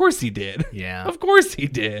 Yeah. Of course he did. Yeah. Of course he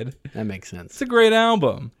did. That makes sense. It's a great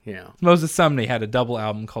album. Yeah. Moses Sumney had a double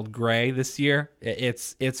album called Gray this year.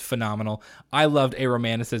 It's phenomenal. I loved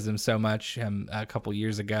Aromanticism so much a couple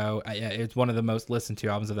years ago. It's one of the most listened to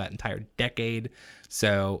albums of that entire decade.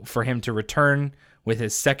 So for him to return with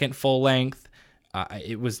his second full length,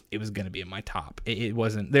 it was going to be in my top. It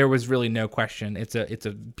wasn't. There was really no question. It's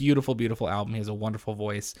a beautiful, beautiful album. He has a wonderful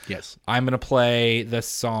voice. Yes. I'm going to play the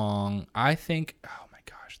song. I think. Oh my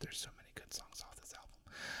gosh, there's so many good songs off this album.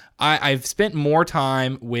 I've spent more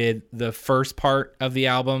time with the first part of the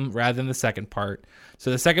album rather than the second part. So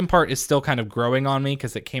the second part is still kind of growing on me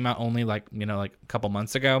because it came out only like a couple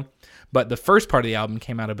months ago. But the first part of the album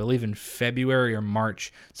came out, I believe, in February or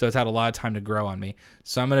March. So it's had a lot of time to grow on me.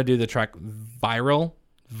 So I'm going to do the track Virile,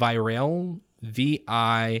 Virile,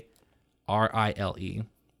 Virile.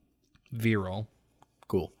 Virile,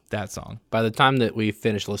 Cool. that song. By the time that we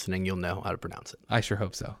finish listening, you'll know how to pronounce it. I sure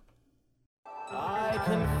hope so. I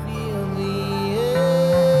can feel the earth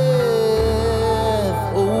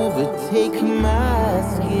overtake my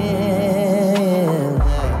skin,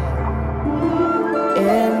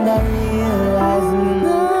 and I realize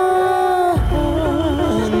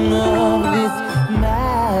none of this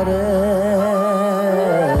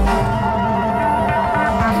matters,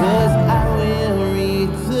 'cause I will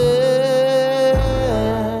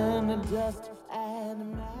return to dust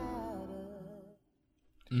and matter.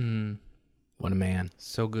 What a man.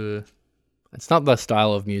 So good. It's not the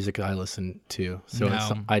style of music I listen to, so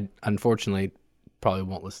No. I unfortunately probably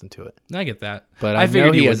won't listen to it. I get that. But I know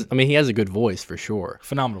figured he you has. would. I mean, he has a good voice for sure,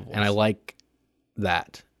 Phenomenal voice. and I like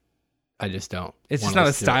that. I just don't. It's just wanna not a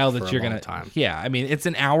listen to it style for that a you're long gonna. time. Yeah, I mean, it's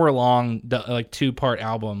an hour-long, like 2-part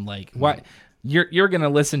album. Like, what you're gonna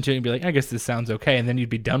listen to it and be like, I guess this sounds okay, and then you'd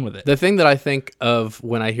be done with it. The thing that I think of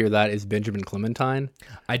when I hear that is Benjamin Clementine.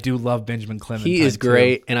 I do love Benjamin Clementine. He is too.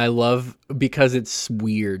 great, and I love because it's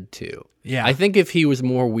weird too. Yeah. I think if he was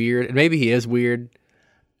more weird, and maybe he is weird,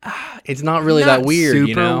 it's not really Not that weird. You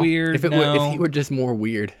super know, weird, if no. he were just more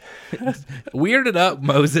weird. Weird it up,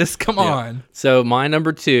 Moses. Come on. So my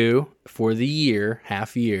number 2 for the year,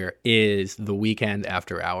 half year, is The Weeknd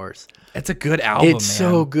After Hours. It's a good album. It's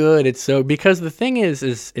so good. It's so, because the thing is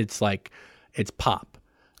it's like, it's pop.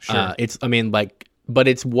 Sure. But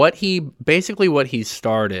it's what he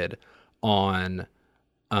started on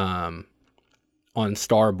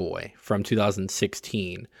Starboy from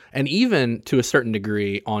 2016, and even to a certain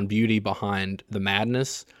degree on Beauty Behind the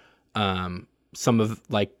Madness. Some of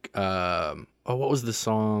what was the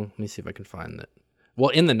song? Let me see if I can find it. Well,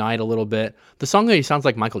 In the Night a little bit. The song that he sounds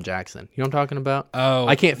like Michael Jackson. You know what I'm talking about? Oh.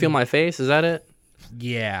 I Can't Feel My Face. Is that it?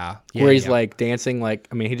 Yeah. Where he's yeah. like dancing, like,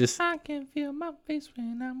 I mean, he just, I can feel my face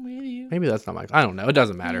when I'm with you. maybe that's not Michael. I don't know. It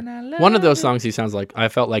doesn't matter. And I One of love those it. songs he sounds like, I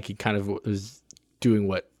felt like he kind of was doing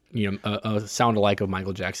what, a sound alike of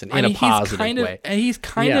Michael Jackson in a positive way. He's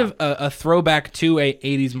kind Yeah. of a throwback to a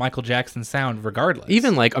 80s Michael Jackson sound regardless.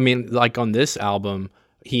 Even like on this album,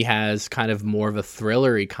 he has kind of more of a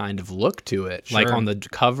thrillery kind of look to it. Like Sure. on the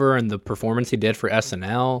cover and the performance he did for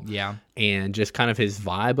SNL. Yeah. And just kind of his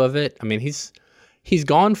vibe of it. I mean, he's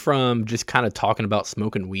gone from just kind of talking about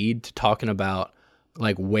smoking weed to talking about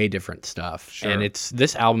like way different stuff. Sure. And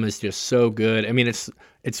this album is just so good. I mean, it's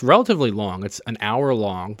relatively long. It's an hour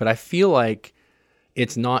long, but I feel like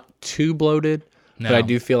it's not too bloated. No. But I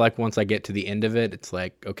do feel like once I get to the end of it, it's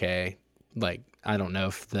like, okay, like, I don't know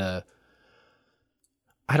if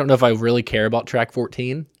I don't know if I really care about track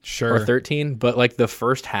 14 Sure. or 13, but like the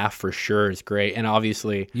first half for sure is great. And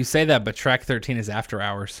obviously, You say that, but track 13 is After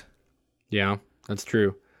Hours. yeah, that's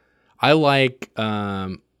true. I like,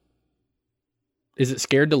 is it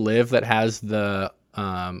Scared to Live that has the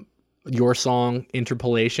Your Song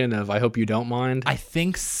interpolation of I Hope You Don't Mind? I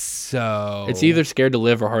think so. It's either Scared to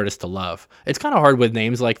Live or Hardest to Love. It's kind of hard with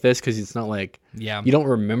names like this because it's not like, Yeah. you don't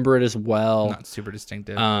remember it as well. Not super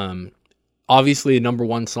distinctive. Obviously, the number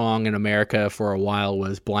one song in America for a while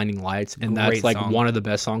was Blinding Lights, and that's Great like song. one of the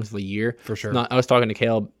best songs of the year. For sure. I was talking to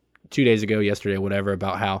Caleb 2 days ago, yesterday, whatever,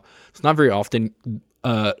 about how it's not very often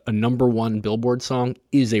a number one Billboard song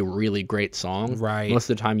is a really great song. Right. Most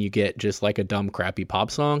of the time you get just like a dumb, crappy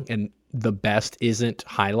pop song, and the best isn't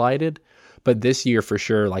highlighted. But this year, for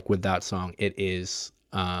sure, like with that song, it is,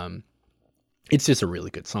 it's just a really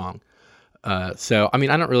good song. So, I mean,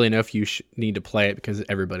 I don't really know if you need to play it because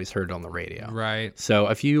everybody's heard it on the radio. right. So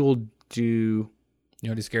if you will do, You know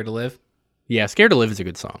what is Scared to Live? yeah, Scared to Live is a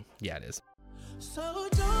good song. Yeah, it is. So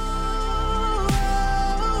don't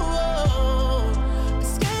be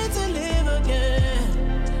scared to live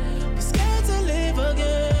again. Be scared to live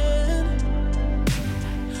again.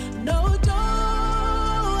 No, don't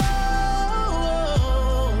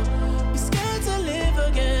be scared to live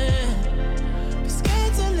again. Be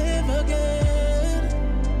scared to live again.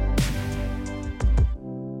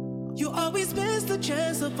 You always miss the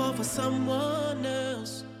chance to fall for someone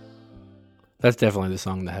else. That's definitely the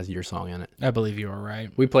song that has Your Song in it. I believe you are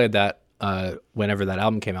right. We played that whenever that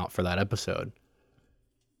album came out for that episode.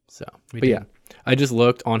 So, but yeah, I just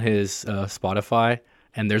looked on his Spotify,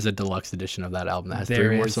 and there's a deluxe edition of that album that has There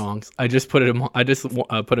 3 more is. songs. I just put it in. I just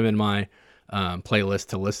put them in my playlist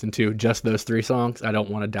to listen to. Just those 3 songs. I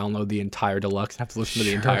don't want to download the entire deluxe. I have to listen to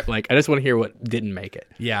the entire. Like, I just want to hear what didn't make it.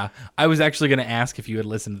 Yeah. I was actually going to ask if you had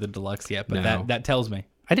listened to the deluxe yet, but No. that tells me.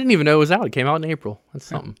 I didn't even know it was out. It came out in April. That's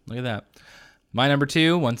something. Look at that. My number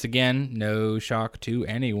 2, once again, no shock to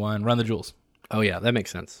anyone, Run the Jewels. Oh yeah, that makes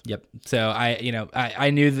sense. Yep. So I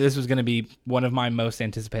knew that this was going to be one of my most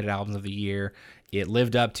anticipated albums of the year. It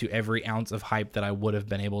lived up to every ounce of hype that I would have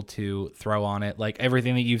been able to throw on it. Like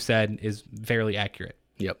everything that you've said is fairly accurate.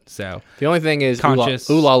 Yep. So The only thing is, Conscious.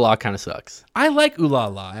 Ooh La La kind of sucks. I like Ooh La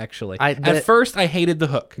La actually. That- At first, I hated the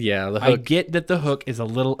hook. Yeah, the I hook. get that the hook is a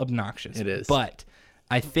little obnoxious. It is. But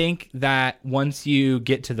I think that once you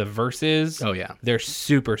get to the verses, Oh, yeah. they're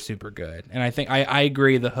super, super good. And I think I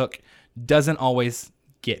agree the hook doesn't always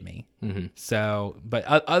get me. Mm-hmm. So, but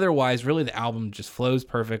otherwise, really the album just flows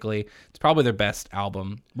perfectly. It's probably their best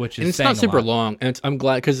album, which is And it's saying not a super lot. long, and I'm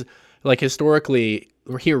glad because, like, historically,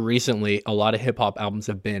 here recently, a lot of hip hop albums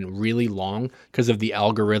have been really long because of the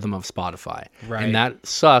algorithm of Spotify, Right. and that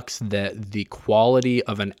sucks. That the quality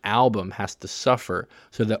of an album has to suffer,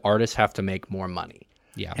 so that artists have to make more money.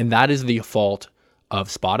 Yeah. And that is the fault of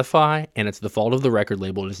Spotify, and it's the fault of the record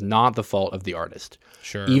label. It is not the fault of the artist.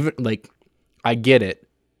 Sure. Even like, I get it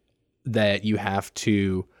that you have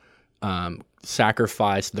to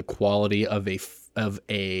sacrifice the quality of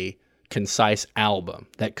a concise album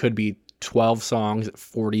that could be 12 songs at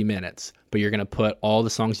 40 minutes, but you're going to put all the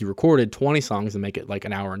songs you recorded, 20 songs, and make it like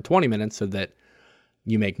an hour and 20 minutes so that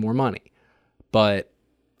you make more money. But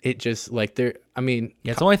it just like I mean,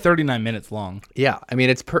 Yeah, it's only 39 minutes long. yeah, I mean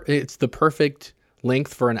it's the perfect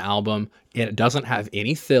length for an album. It doesn't have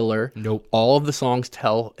any filler. Nope. All of the songs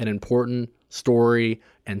tell an important story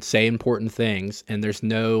and say important things, and there's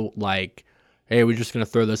no like, hey, we're just gonna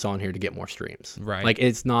throw this on here to get more streams. Right. Like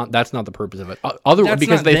that's not the purpose of it. That's Because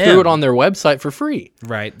not they them. threw it on their website for free.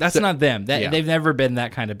 Right. That's not them. yeah. They've never been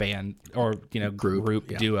that kind of band or, group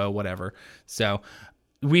yeah. duo, whatever. So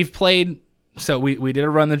we've played. So we did a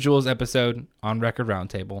Run the Jewels episode on Record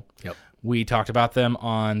Roundtable. Yep. We talked about them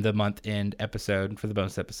on the month end episode for the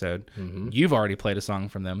bonus episode. Mm-hmm. You've already played a song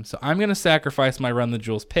from them. So I'm going to sacrifice my Run the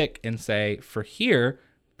Jewels pick and say for here,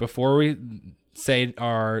 before we say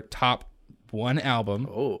our top one album,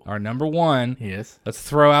 our number one, Yes. let's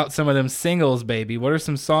throw out some of them singles, baby. What are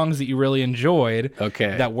some songs that you really enjoyed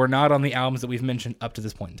Okay. that were not on the albums that we've mentioned up to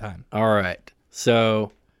this point in time? All right.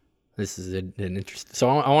 So this is an interesting. So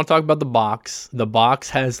I want to talk about The Box. The Box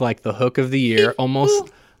has like the hook of the year,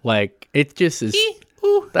 almost like it just is.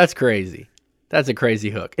 That's crazy. That's a crazy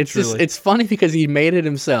hook. It's just Truly. it's funny because he made it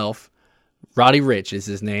himself. Roddy Ricch is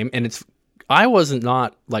his name, and I wasn't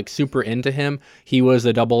not like super into him. He was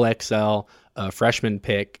a double XL freshman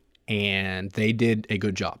pick, and they did a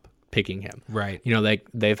good job picking him. Right. You know,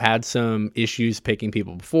 they've had some issues picking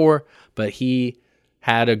people before, but he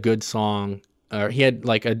had a good song he had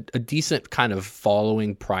like a decent kind of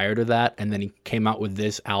following prior to that, and then he came out with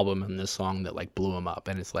this album and this song that like blew him up,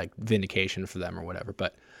 and it's like vindication for them or whatever.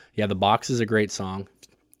 But yeah, The Box is a great song.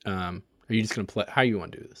 Are you just gonna play? How you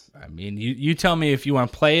want to do this? I mean, you tell me if you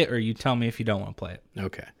want to play it, or you tell me if you don't want to play it.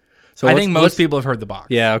 Okay. So I think most people have heard The Box.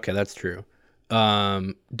 Yeah, okay, that's true.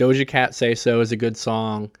 Doja Cat Say So is a good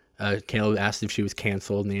song. Caleb asked if she was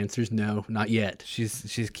canceled, and the answer is no, not yet.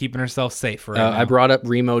 She's keeping herself safe right now. I brought up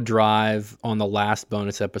Remo Drive on the last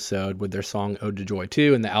bonus episode with their song Ode to Joy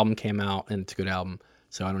 2, and the album came out, and it's a good album,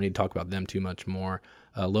 so I don't need to talk about them too much more.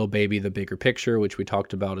 Lil Baby, The Bigger Picture, which we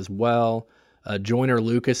talked about as well. Joyner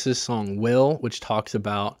Lucas's song Will, which talks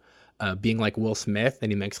about being like Will Smith,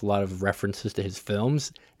 and he makes a lot of references to his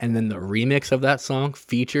films. And then the remix of that song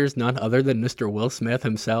features none other than Mr. Will Smith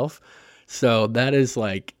himself. So that is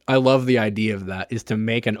like, I love the idea of that, is to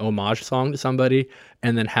make an homage song to somebody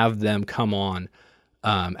and then have them come on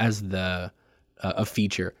as a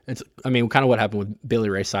feature. It's, I mean, kind of what happened with Billy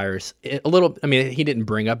Ray Cyrus. He didn't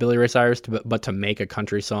bring up Billy Ray Cyrus, but to make a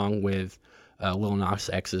country song with Lil Nas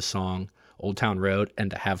X's song Old Town Road, and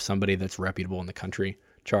to have somebody that's reputable in the country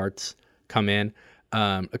charts come in.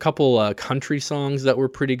 A couple country songs that were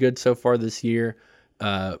pretty good so far this year.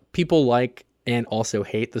 People like and also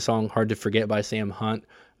hate the song Hard to Forget by Sam Hunt.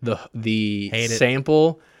 The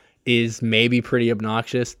sample is maybe pretty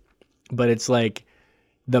obnoxious, but it's like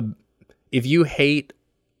if you hate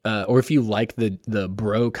or if you like the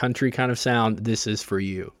bro country kind of sound, this is for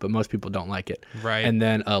you. But most people don't like it. Right. And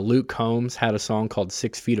then Luke Combs had a song called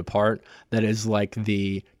 6 Feet Apart that is like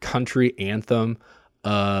the country anthem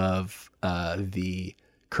of the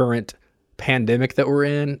current pandemic that we're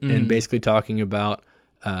in, and basically talking about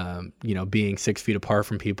being 6 feet apart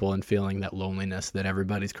from people and feeling that loneliness that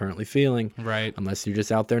everybody's currently feeling. Right. Unless you're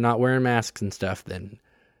just out there not wearing masks and stuff, then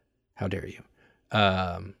how dare you?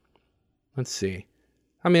 Let's see.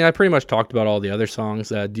 I mean, I pretty much talked about all the other songs.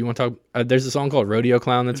 Do you want to talk? There's a song called Rodeo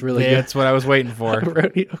Clown that's really good. That's what I was waiting for.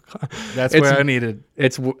 Rodeo Clown. That's what I needed.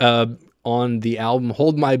 It's on the album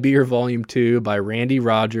Hold My Beer Volume 2 by Randy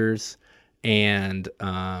Rogers and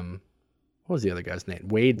what was the other guy's name?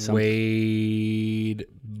 Wade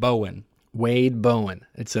Bowen. Wade Bowen.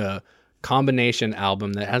 It's a combination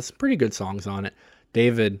album that has some pretty good songs on it.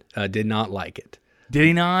 David did not like it. Did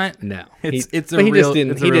he not? No. He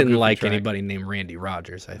didn't like track. anybody named Randy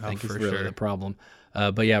Rogers, I think, is for really sure. the problem.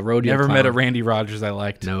 But yeah, Rodeo Never Clown. met a Randy Rogers I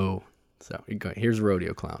liked. No. So here's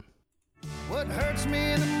Rodeo Clown. What hurts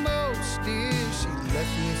me the most is she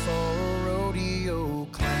left me for a rodeo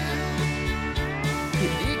clown.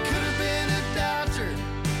 He could have been a doctor,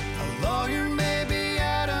 a lawyer, maybe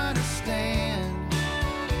I'd understand.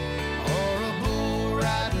 Or a bull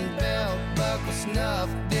riding belt buckle snuff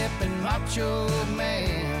dipping macho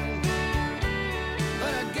man.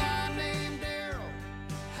 But a guy named Daryl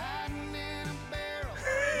hiding in a barrel.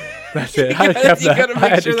 That's it. You gotta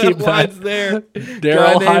make sure that line's there.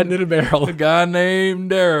 Daryl hiding in a barrel. A guy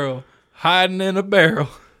named Daryl hiding in a barrel.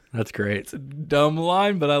 That's great. It's a dumb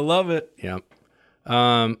line, but I love it. Yep.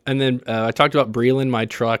 And then I talked about Breland, My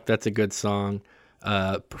Truck. That's a good song.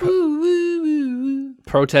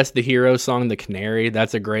 Protest the Hero song, The Canary.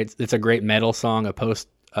 It's a great metal song.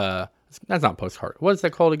 That's not post-hard. What is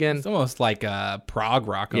that called again? It's almost like prog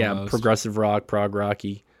rock. Yeah, Almost. progressive rock, prog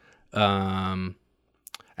rocky. And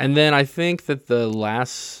then I think that the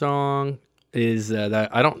last song is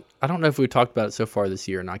that I don't know if we talked about it so far this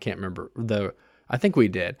year, and I can't remember. I think we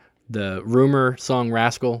did. The Rumor song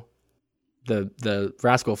Rascal, the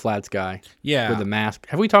Rascal Flatts guy. Yeah. With the mask.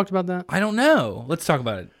 Have we talked about that? I don't know. Let's talk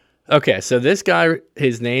about it. Okay, so this guy,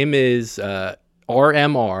 his name is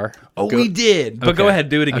RMR. We did. But go ahead,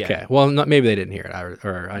 do it again. Okay. Well, maybe they didn't hear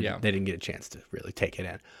it, they didn't get a chance to really take it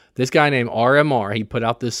in. This guy named RMR, he put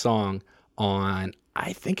out this song on,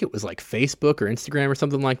 I think it was like Facebook or Instagram or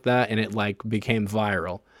something like that, and it like became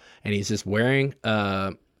viral. And he's just wearing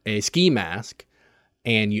a ski mask,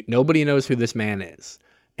 and nobody knows who this man is.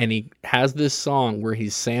 And he has this song where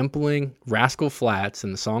he's sampling Rascal Flatts,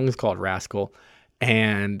 and the song is called Rascal.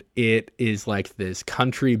 And it is like this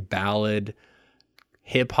country ballad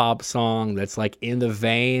hip hop song that's like in the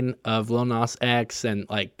vein of Lil Nas X and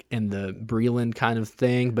like in the Breland kind of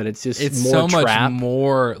thing, but it's just more so trap. much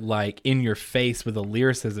more like in your face with the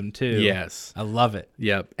lyricism too. Yes. I love it.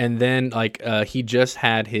 Yep. And then like he just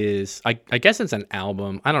had his I guess it's an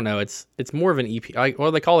album. I don't know. It's more of an EP.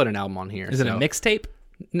 They call it an album on here. Is it a mixtape?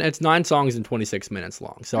 It's 9 songs and 26 minutes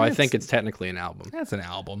long. So I think it's technically an album. That's an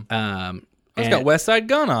album. It's got West Side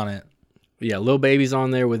Gun on it. Yeah, Lil Baby's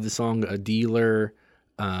on there with the song A Dealer.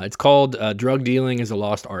 It's called Drug Dealing is a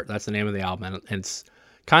Lost Art. That's the name of the album. And it's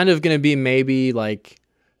kind of going to be maybe like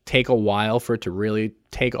take a while for it to really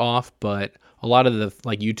take off, but a lot of the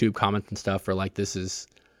like YouTube comments and stuff are like, this is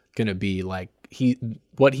gonna be like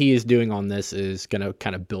what he is doing on this is gonna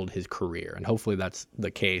kind of build his career, and hopefully that's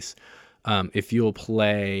the case. If you'll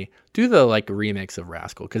do the like remix of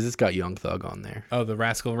Rascal, because it's got Young Thug on there. Oh, the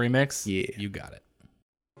Rascal remix? Yeah. You got it.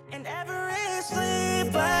 And every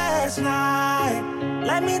sleepless night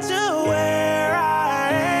led me to where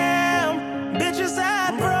I am. Bitches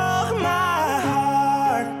that broke my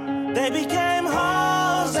heart, they became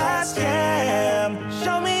hoes that scam.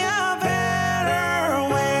 Show me a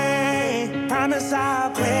better way. Promise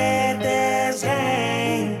I'll quit this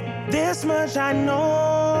game. This much I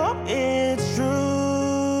know it's true.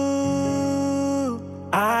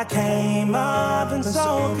 I came up and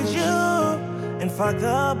so could you. And fuck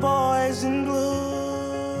the boys in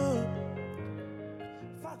blue.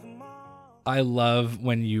 Fuck 'em all. I love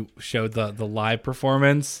when you showed the live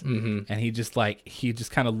performance, Mm-hmm. and he just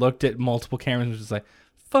kind of looked at multiple cameras and was just like,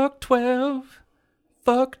 fuck 12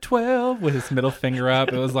 with his middle finger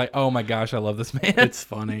up. It was like, oh my gosh, I love this man. It's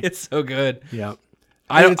funny. It's so good. Yeah.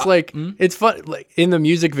 I don't- It's like it's fun. Like in the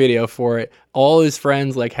music video for it, all his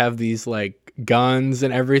friends like have these like guns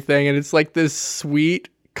and everything, and it's like this sweet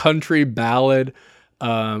country ballad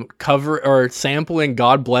cover or sampling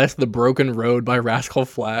 "God Bless the Broken Road" by Rascal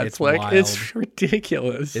Flatts. It's like wild. it's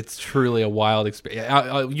ridiculous. It's truly a wild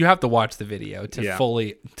experience. You have to watch the video to Yeah.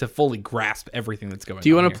 fully grasp everything that's going on. Do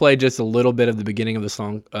you want to here. play just a little bit of the beginning of the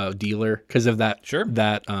song "Dealer" because of that Sure.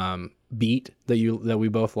 that beat that we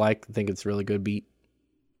both like? I think it's a really good beat.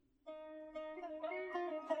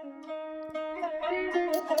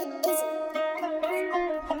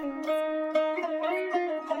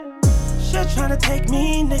 Shit tryna take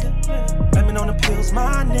me, nigga. Let me know the pills,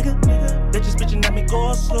 my nigga. They just bitching at me,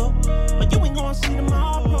 go slow. But you ain't gonna see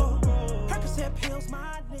tomorrow. Percocet pills,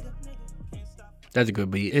 my nigga. Can't stop. That's a good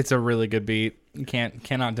beat. It's a really good beat. You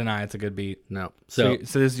cannot deny it's a good beat. No, So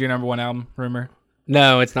this is your number one album, Rumor?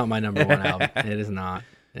 No, it's not my number one album. It is not.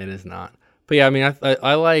 It is not. But yeah, I mean,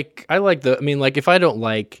 I like the. I mean, like if I don't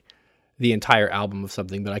like the entire album of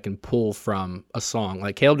something, but I can pull from a song.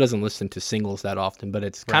 Like Caleb doesn't listen to singles that often, but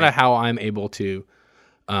it's kind of how I'm able to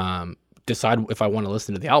decide if I want to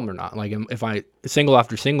listen to the album or not. Like if I single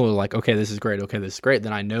after single, like okay, this is great. Okay, this is great.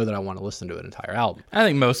 Then I know that I want to listen to an entire album. I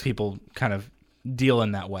think most people kind of deal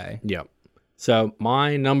in that way. Yep. So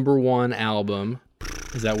my number one album,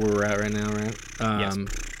 is that where we're at right now, right? Yes.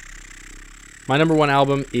 My number one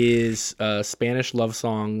album is Spanish Love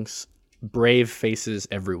Songs, Brave Faces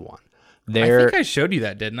Everyone. I think I showed you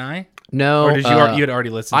that, didn't I? No, Or did you had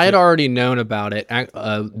already listened I to had it? already known about it.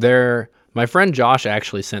 My friend Josh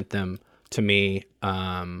actually sent them to me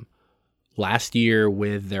last year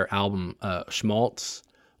with their album Schmaltz,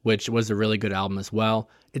 which was a really good album as well.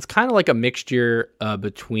 It's kind of like a mixture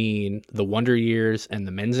between the Wonder Years and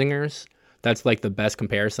the Menzingers. That's like the best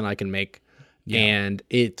comparison I can make. Yeah. And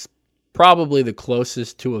it's probably the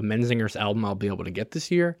closest to a Menzingers album I'll be able to get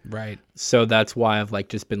this year. Right. So that's why I've like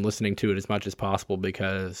just been listening to it as much as possible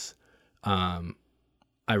because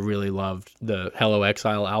I really loved the Hello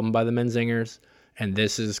Exile album by the Menzingers. And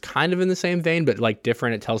this is kind of in the same vein, but like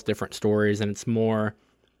different. It tells different stories and it's more,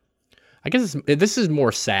 I guess this is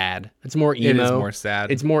more sad. It's more emo. It is more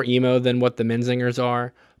sad. It's more emo than what the Menzingers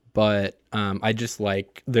are. But I just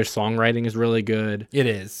like their songwriting is really good. It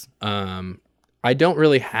is. I don't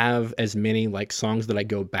really have as many like songs that I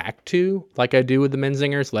go back to like I do with the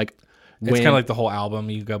Menzingers. Like It's kind of like the whole album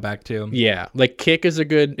you go back to. yeah, like Kick is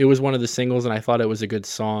it was one of the singles and I thought it was a good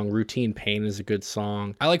song. Routine Pain is a good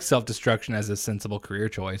song. I like Self-Destruction as a sensible career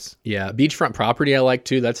choice. Yeah, Beachfront Property I like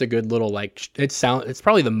too. That's a good little like it's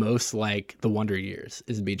probably the most like the Wonder Years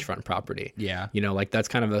is Beachfront Property. Yeah. You know, like that's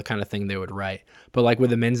kind of the kind of thing they would write. But like with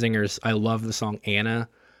the Menzingers, I love the song Anna.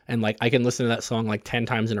 And like I can listen to that song like 10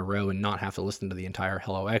 times in a row and not have to listen to the entire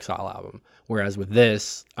Hello Exile album. Whereas with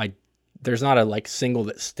this, there's not a like single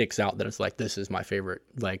that sticks out that it's like this is my favorite,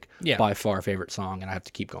 like by far favorite song, and I have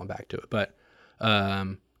to keep going back to it. But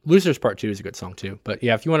Losers Part 2 is a good song too. But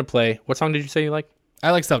yeah, if you want to play, what song did you say you like?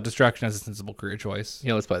 I like Self-Destruction as a sensible career choice.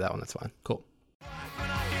 Yeah, let's play that one. That's fine. Cool. When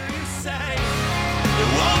I hear you say it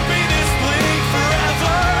won't be this bleak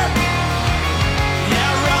forever.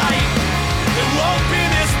 Yeah, right. It won't be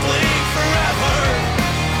this bleak forever.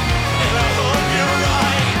 And I hope you're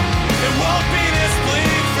right. It won't be this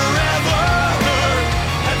bleak forever.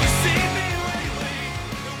 Have you seen me lately?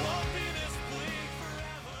 It won't be this bleak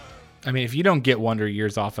forever. I mean, if you don't get Wonder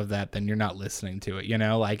Years off of that, then you're not listening to it. You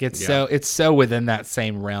know, like it's so within that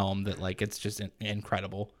same realm that like it's just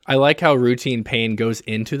incredible. I like how Routine Pain goes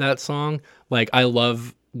into that song. Like I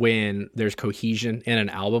love when there's cohesion in an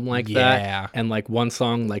album like Yeah. that, and like one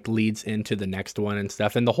song like leads into the next one and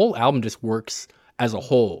stuff, and the whole album just works as a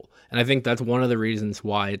whole. And I think that's one of the reasons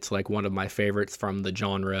why it's like one of my favorites from the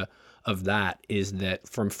genre of that, is that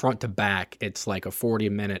from front to back, it's like a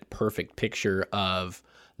 40-minute perfect picture of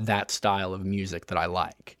that style of music that I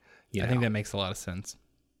like. I think that makes a lot of sense.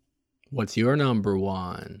 What's your number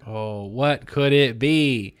one? Oh, what could it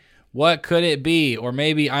be? What could it be? Or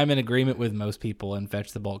maybe I'm in agreement with most people and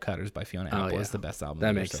Fetch the Bolt Cutters by Fiona Apple is the best album.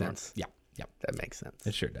 That of the year makes so far. sense. Yeah, yeah. That makes sense.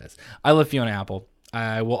 It sure does. I love Fiona Apple.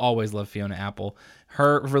 I will always love Fiona Apple.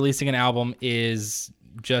 Her releasing an album is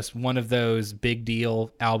just one of those big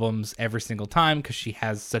deal albums every single time because she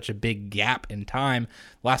has such a big gap in time.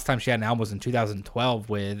 Last time she had an album was in 2012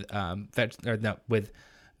 with with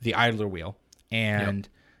The Idler Wheel, and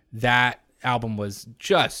that album was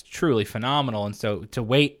just truly phenomenal. And so to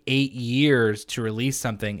wait 8 years to release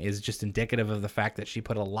something is just indicative of the fact that she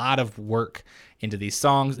put a lot of work into these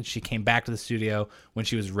songs, and she came back to the studio when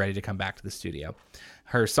she was ready to come back to the studio.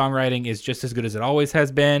 Her songwriting is just as good as it always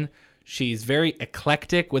has been. She's very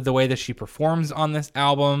eclectic with the way that she performs on this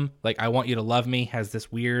album. Like I Want You to Love Me has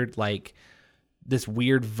this weird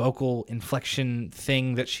vocal inflection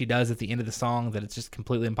thing that she does at the end of the song that it's just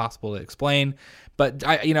completely impossible to explain. But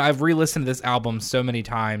I've re-listened to this album so many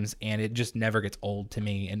times and it just never gets old to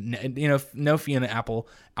me. And no Fiona Apple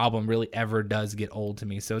album really ever does get old to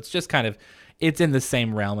me. So it's just it's in the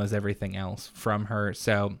same realm as everything else from her.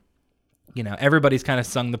 So, everybody's kind of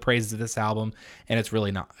sung the praises of this album, and it's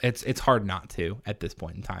really not. It's hard not to at this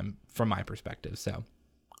point in time from my perspective. So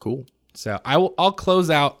cool. So I'll close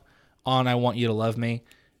out on I Want You to Love Me.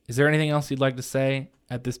 Is there anything else you'd like to say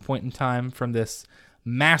at this point in time from this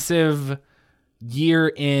massive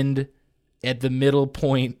year end at the middle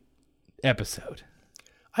point episode?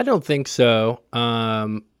 I don't think so.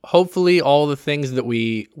 Hopefully all the things that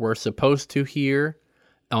we were supposed to hear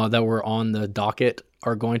that were on the docket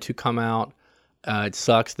are going to come out. It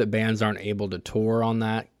sucks that bands aren't able to tour on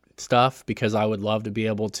that stuff, because I would love to be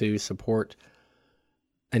able to support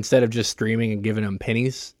instead of just streaming and giving them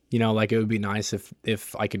pennies. It would be nice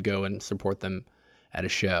if I could go and support them at a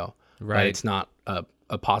show. Right. But it's not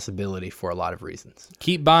a possibility for a lot of reasons.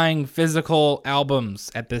 Keep buying physical albums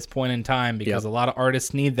at this point in time, because a lot of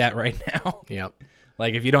artists need that right now. Yep.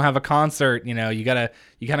 Like if you don't have a concert, you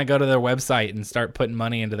kind of go to their website and start putting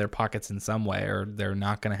money into their pockets in some way, or they're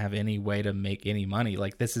not going to have any way to make any money.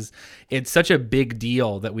 Like it's such a big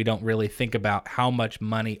deal that we don't really think about how much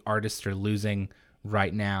money artists are losing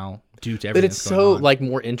right now due to everything. But it's so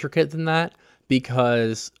more intricate than that,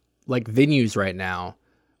 because like venues right now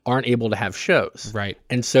aren't able to have shows. Right.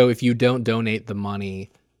 And so if you don't donate the money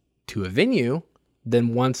to a venue,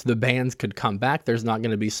 then once the bands could come back, there's not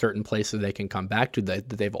going to be certain places they can come back to that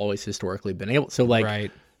they've always historically been able. So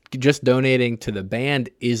like just donating to the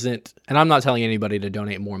band isn't, and I'm not telling anybody to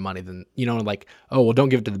donate more money than, don't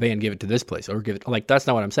give it to the band, give it to this place, or give it, like, that's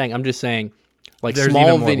not what I'm saying. I'm just saying, like, there's small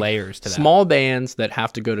even more layers to that. Small bands that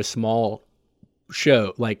have to go to small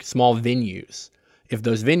small venues. If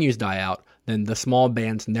those venues die out, then the small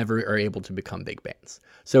bands never are able to become big bands.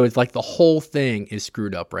 So it's like the whole thing is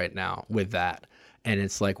screwed up right now with that. And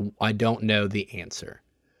it's like, I don't know the answer.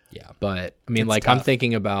 Yeah. But I mean, It's I'm tough.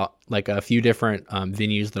 thinking about like a few different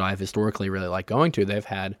venues that I've historically really liked going to. They've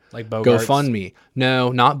had Like Bogarts? GoFundMe.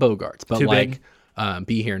 No, not Bogarts, but Too like big?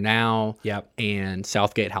 Be Here Now. Yep. And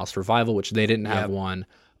Southgate House Revival, which they didn't have Yep. one.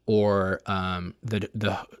 Or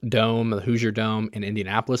the Dome, the Hoosier Dome in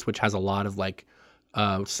Indianapolis, which has a lot of like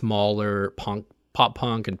smaller pop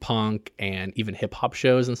punk and even hip hop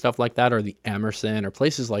shows and stuff like that, or the Emerson or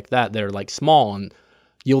places like that that are like small, and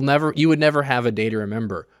you would never have A Day to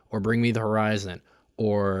Remember or Bring Me the Horizon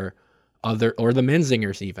or the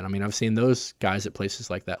Menzingers even. I mean, I've seen those guys at places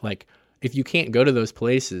like that. Like if you can't go to those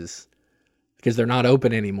places because they're not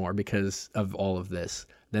open anymore because of all of this,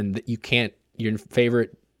 then you can't,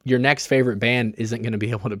 your next favorite band isn't going to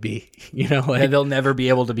be able to be, they'll never be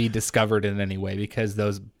able to be discovered in any way because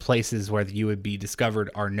those places where you would be discovered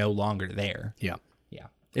are no longer there. Yeah. Yeah.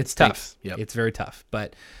 It's tough. Thanks. Yep. It's very tough.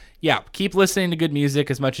 But yeah, keep listening to good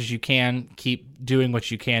music as much as you can. Keep doing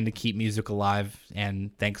what you can to keep music alive.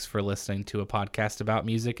 And thanks for listening to a podcast about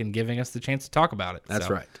music and giving us the chance to talk about it. That's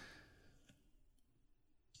right.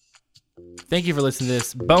 Thank you for listening to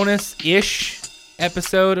this bonus-ish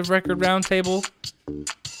episode of Record Roundtable.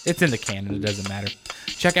 It's in the canon. It doesn't matter.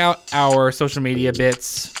 Check out our social media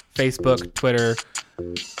bits, Facebook, Twitter,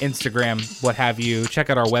 Instagram, what have you.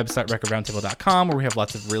 Check out our website, recordroundtable.com, where we have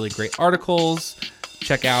lots of really great articles.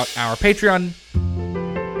 Check out our Patreon,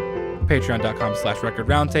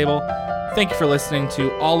 patreon.com/recordroundtable. Thank you for listening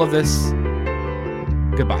to all of this.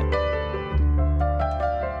 Goodbye.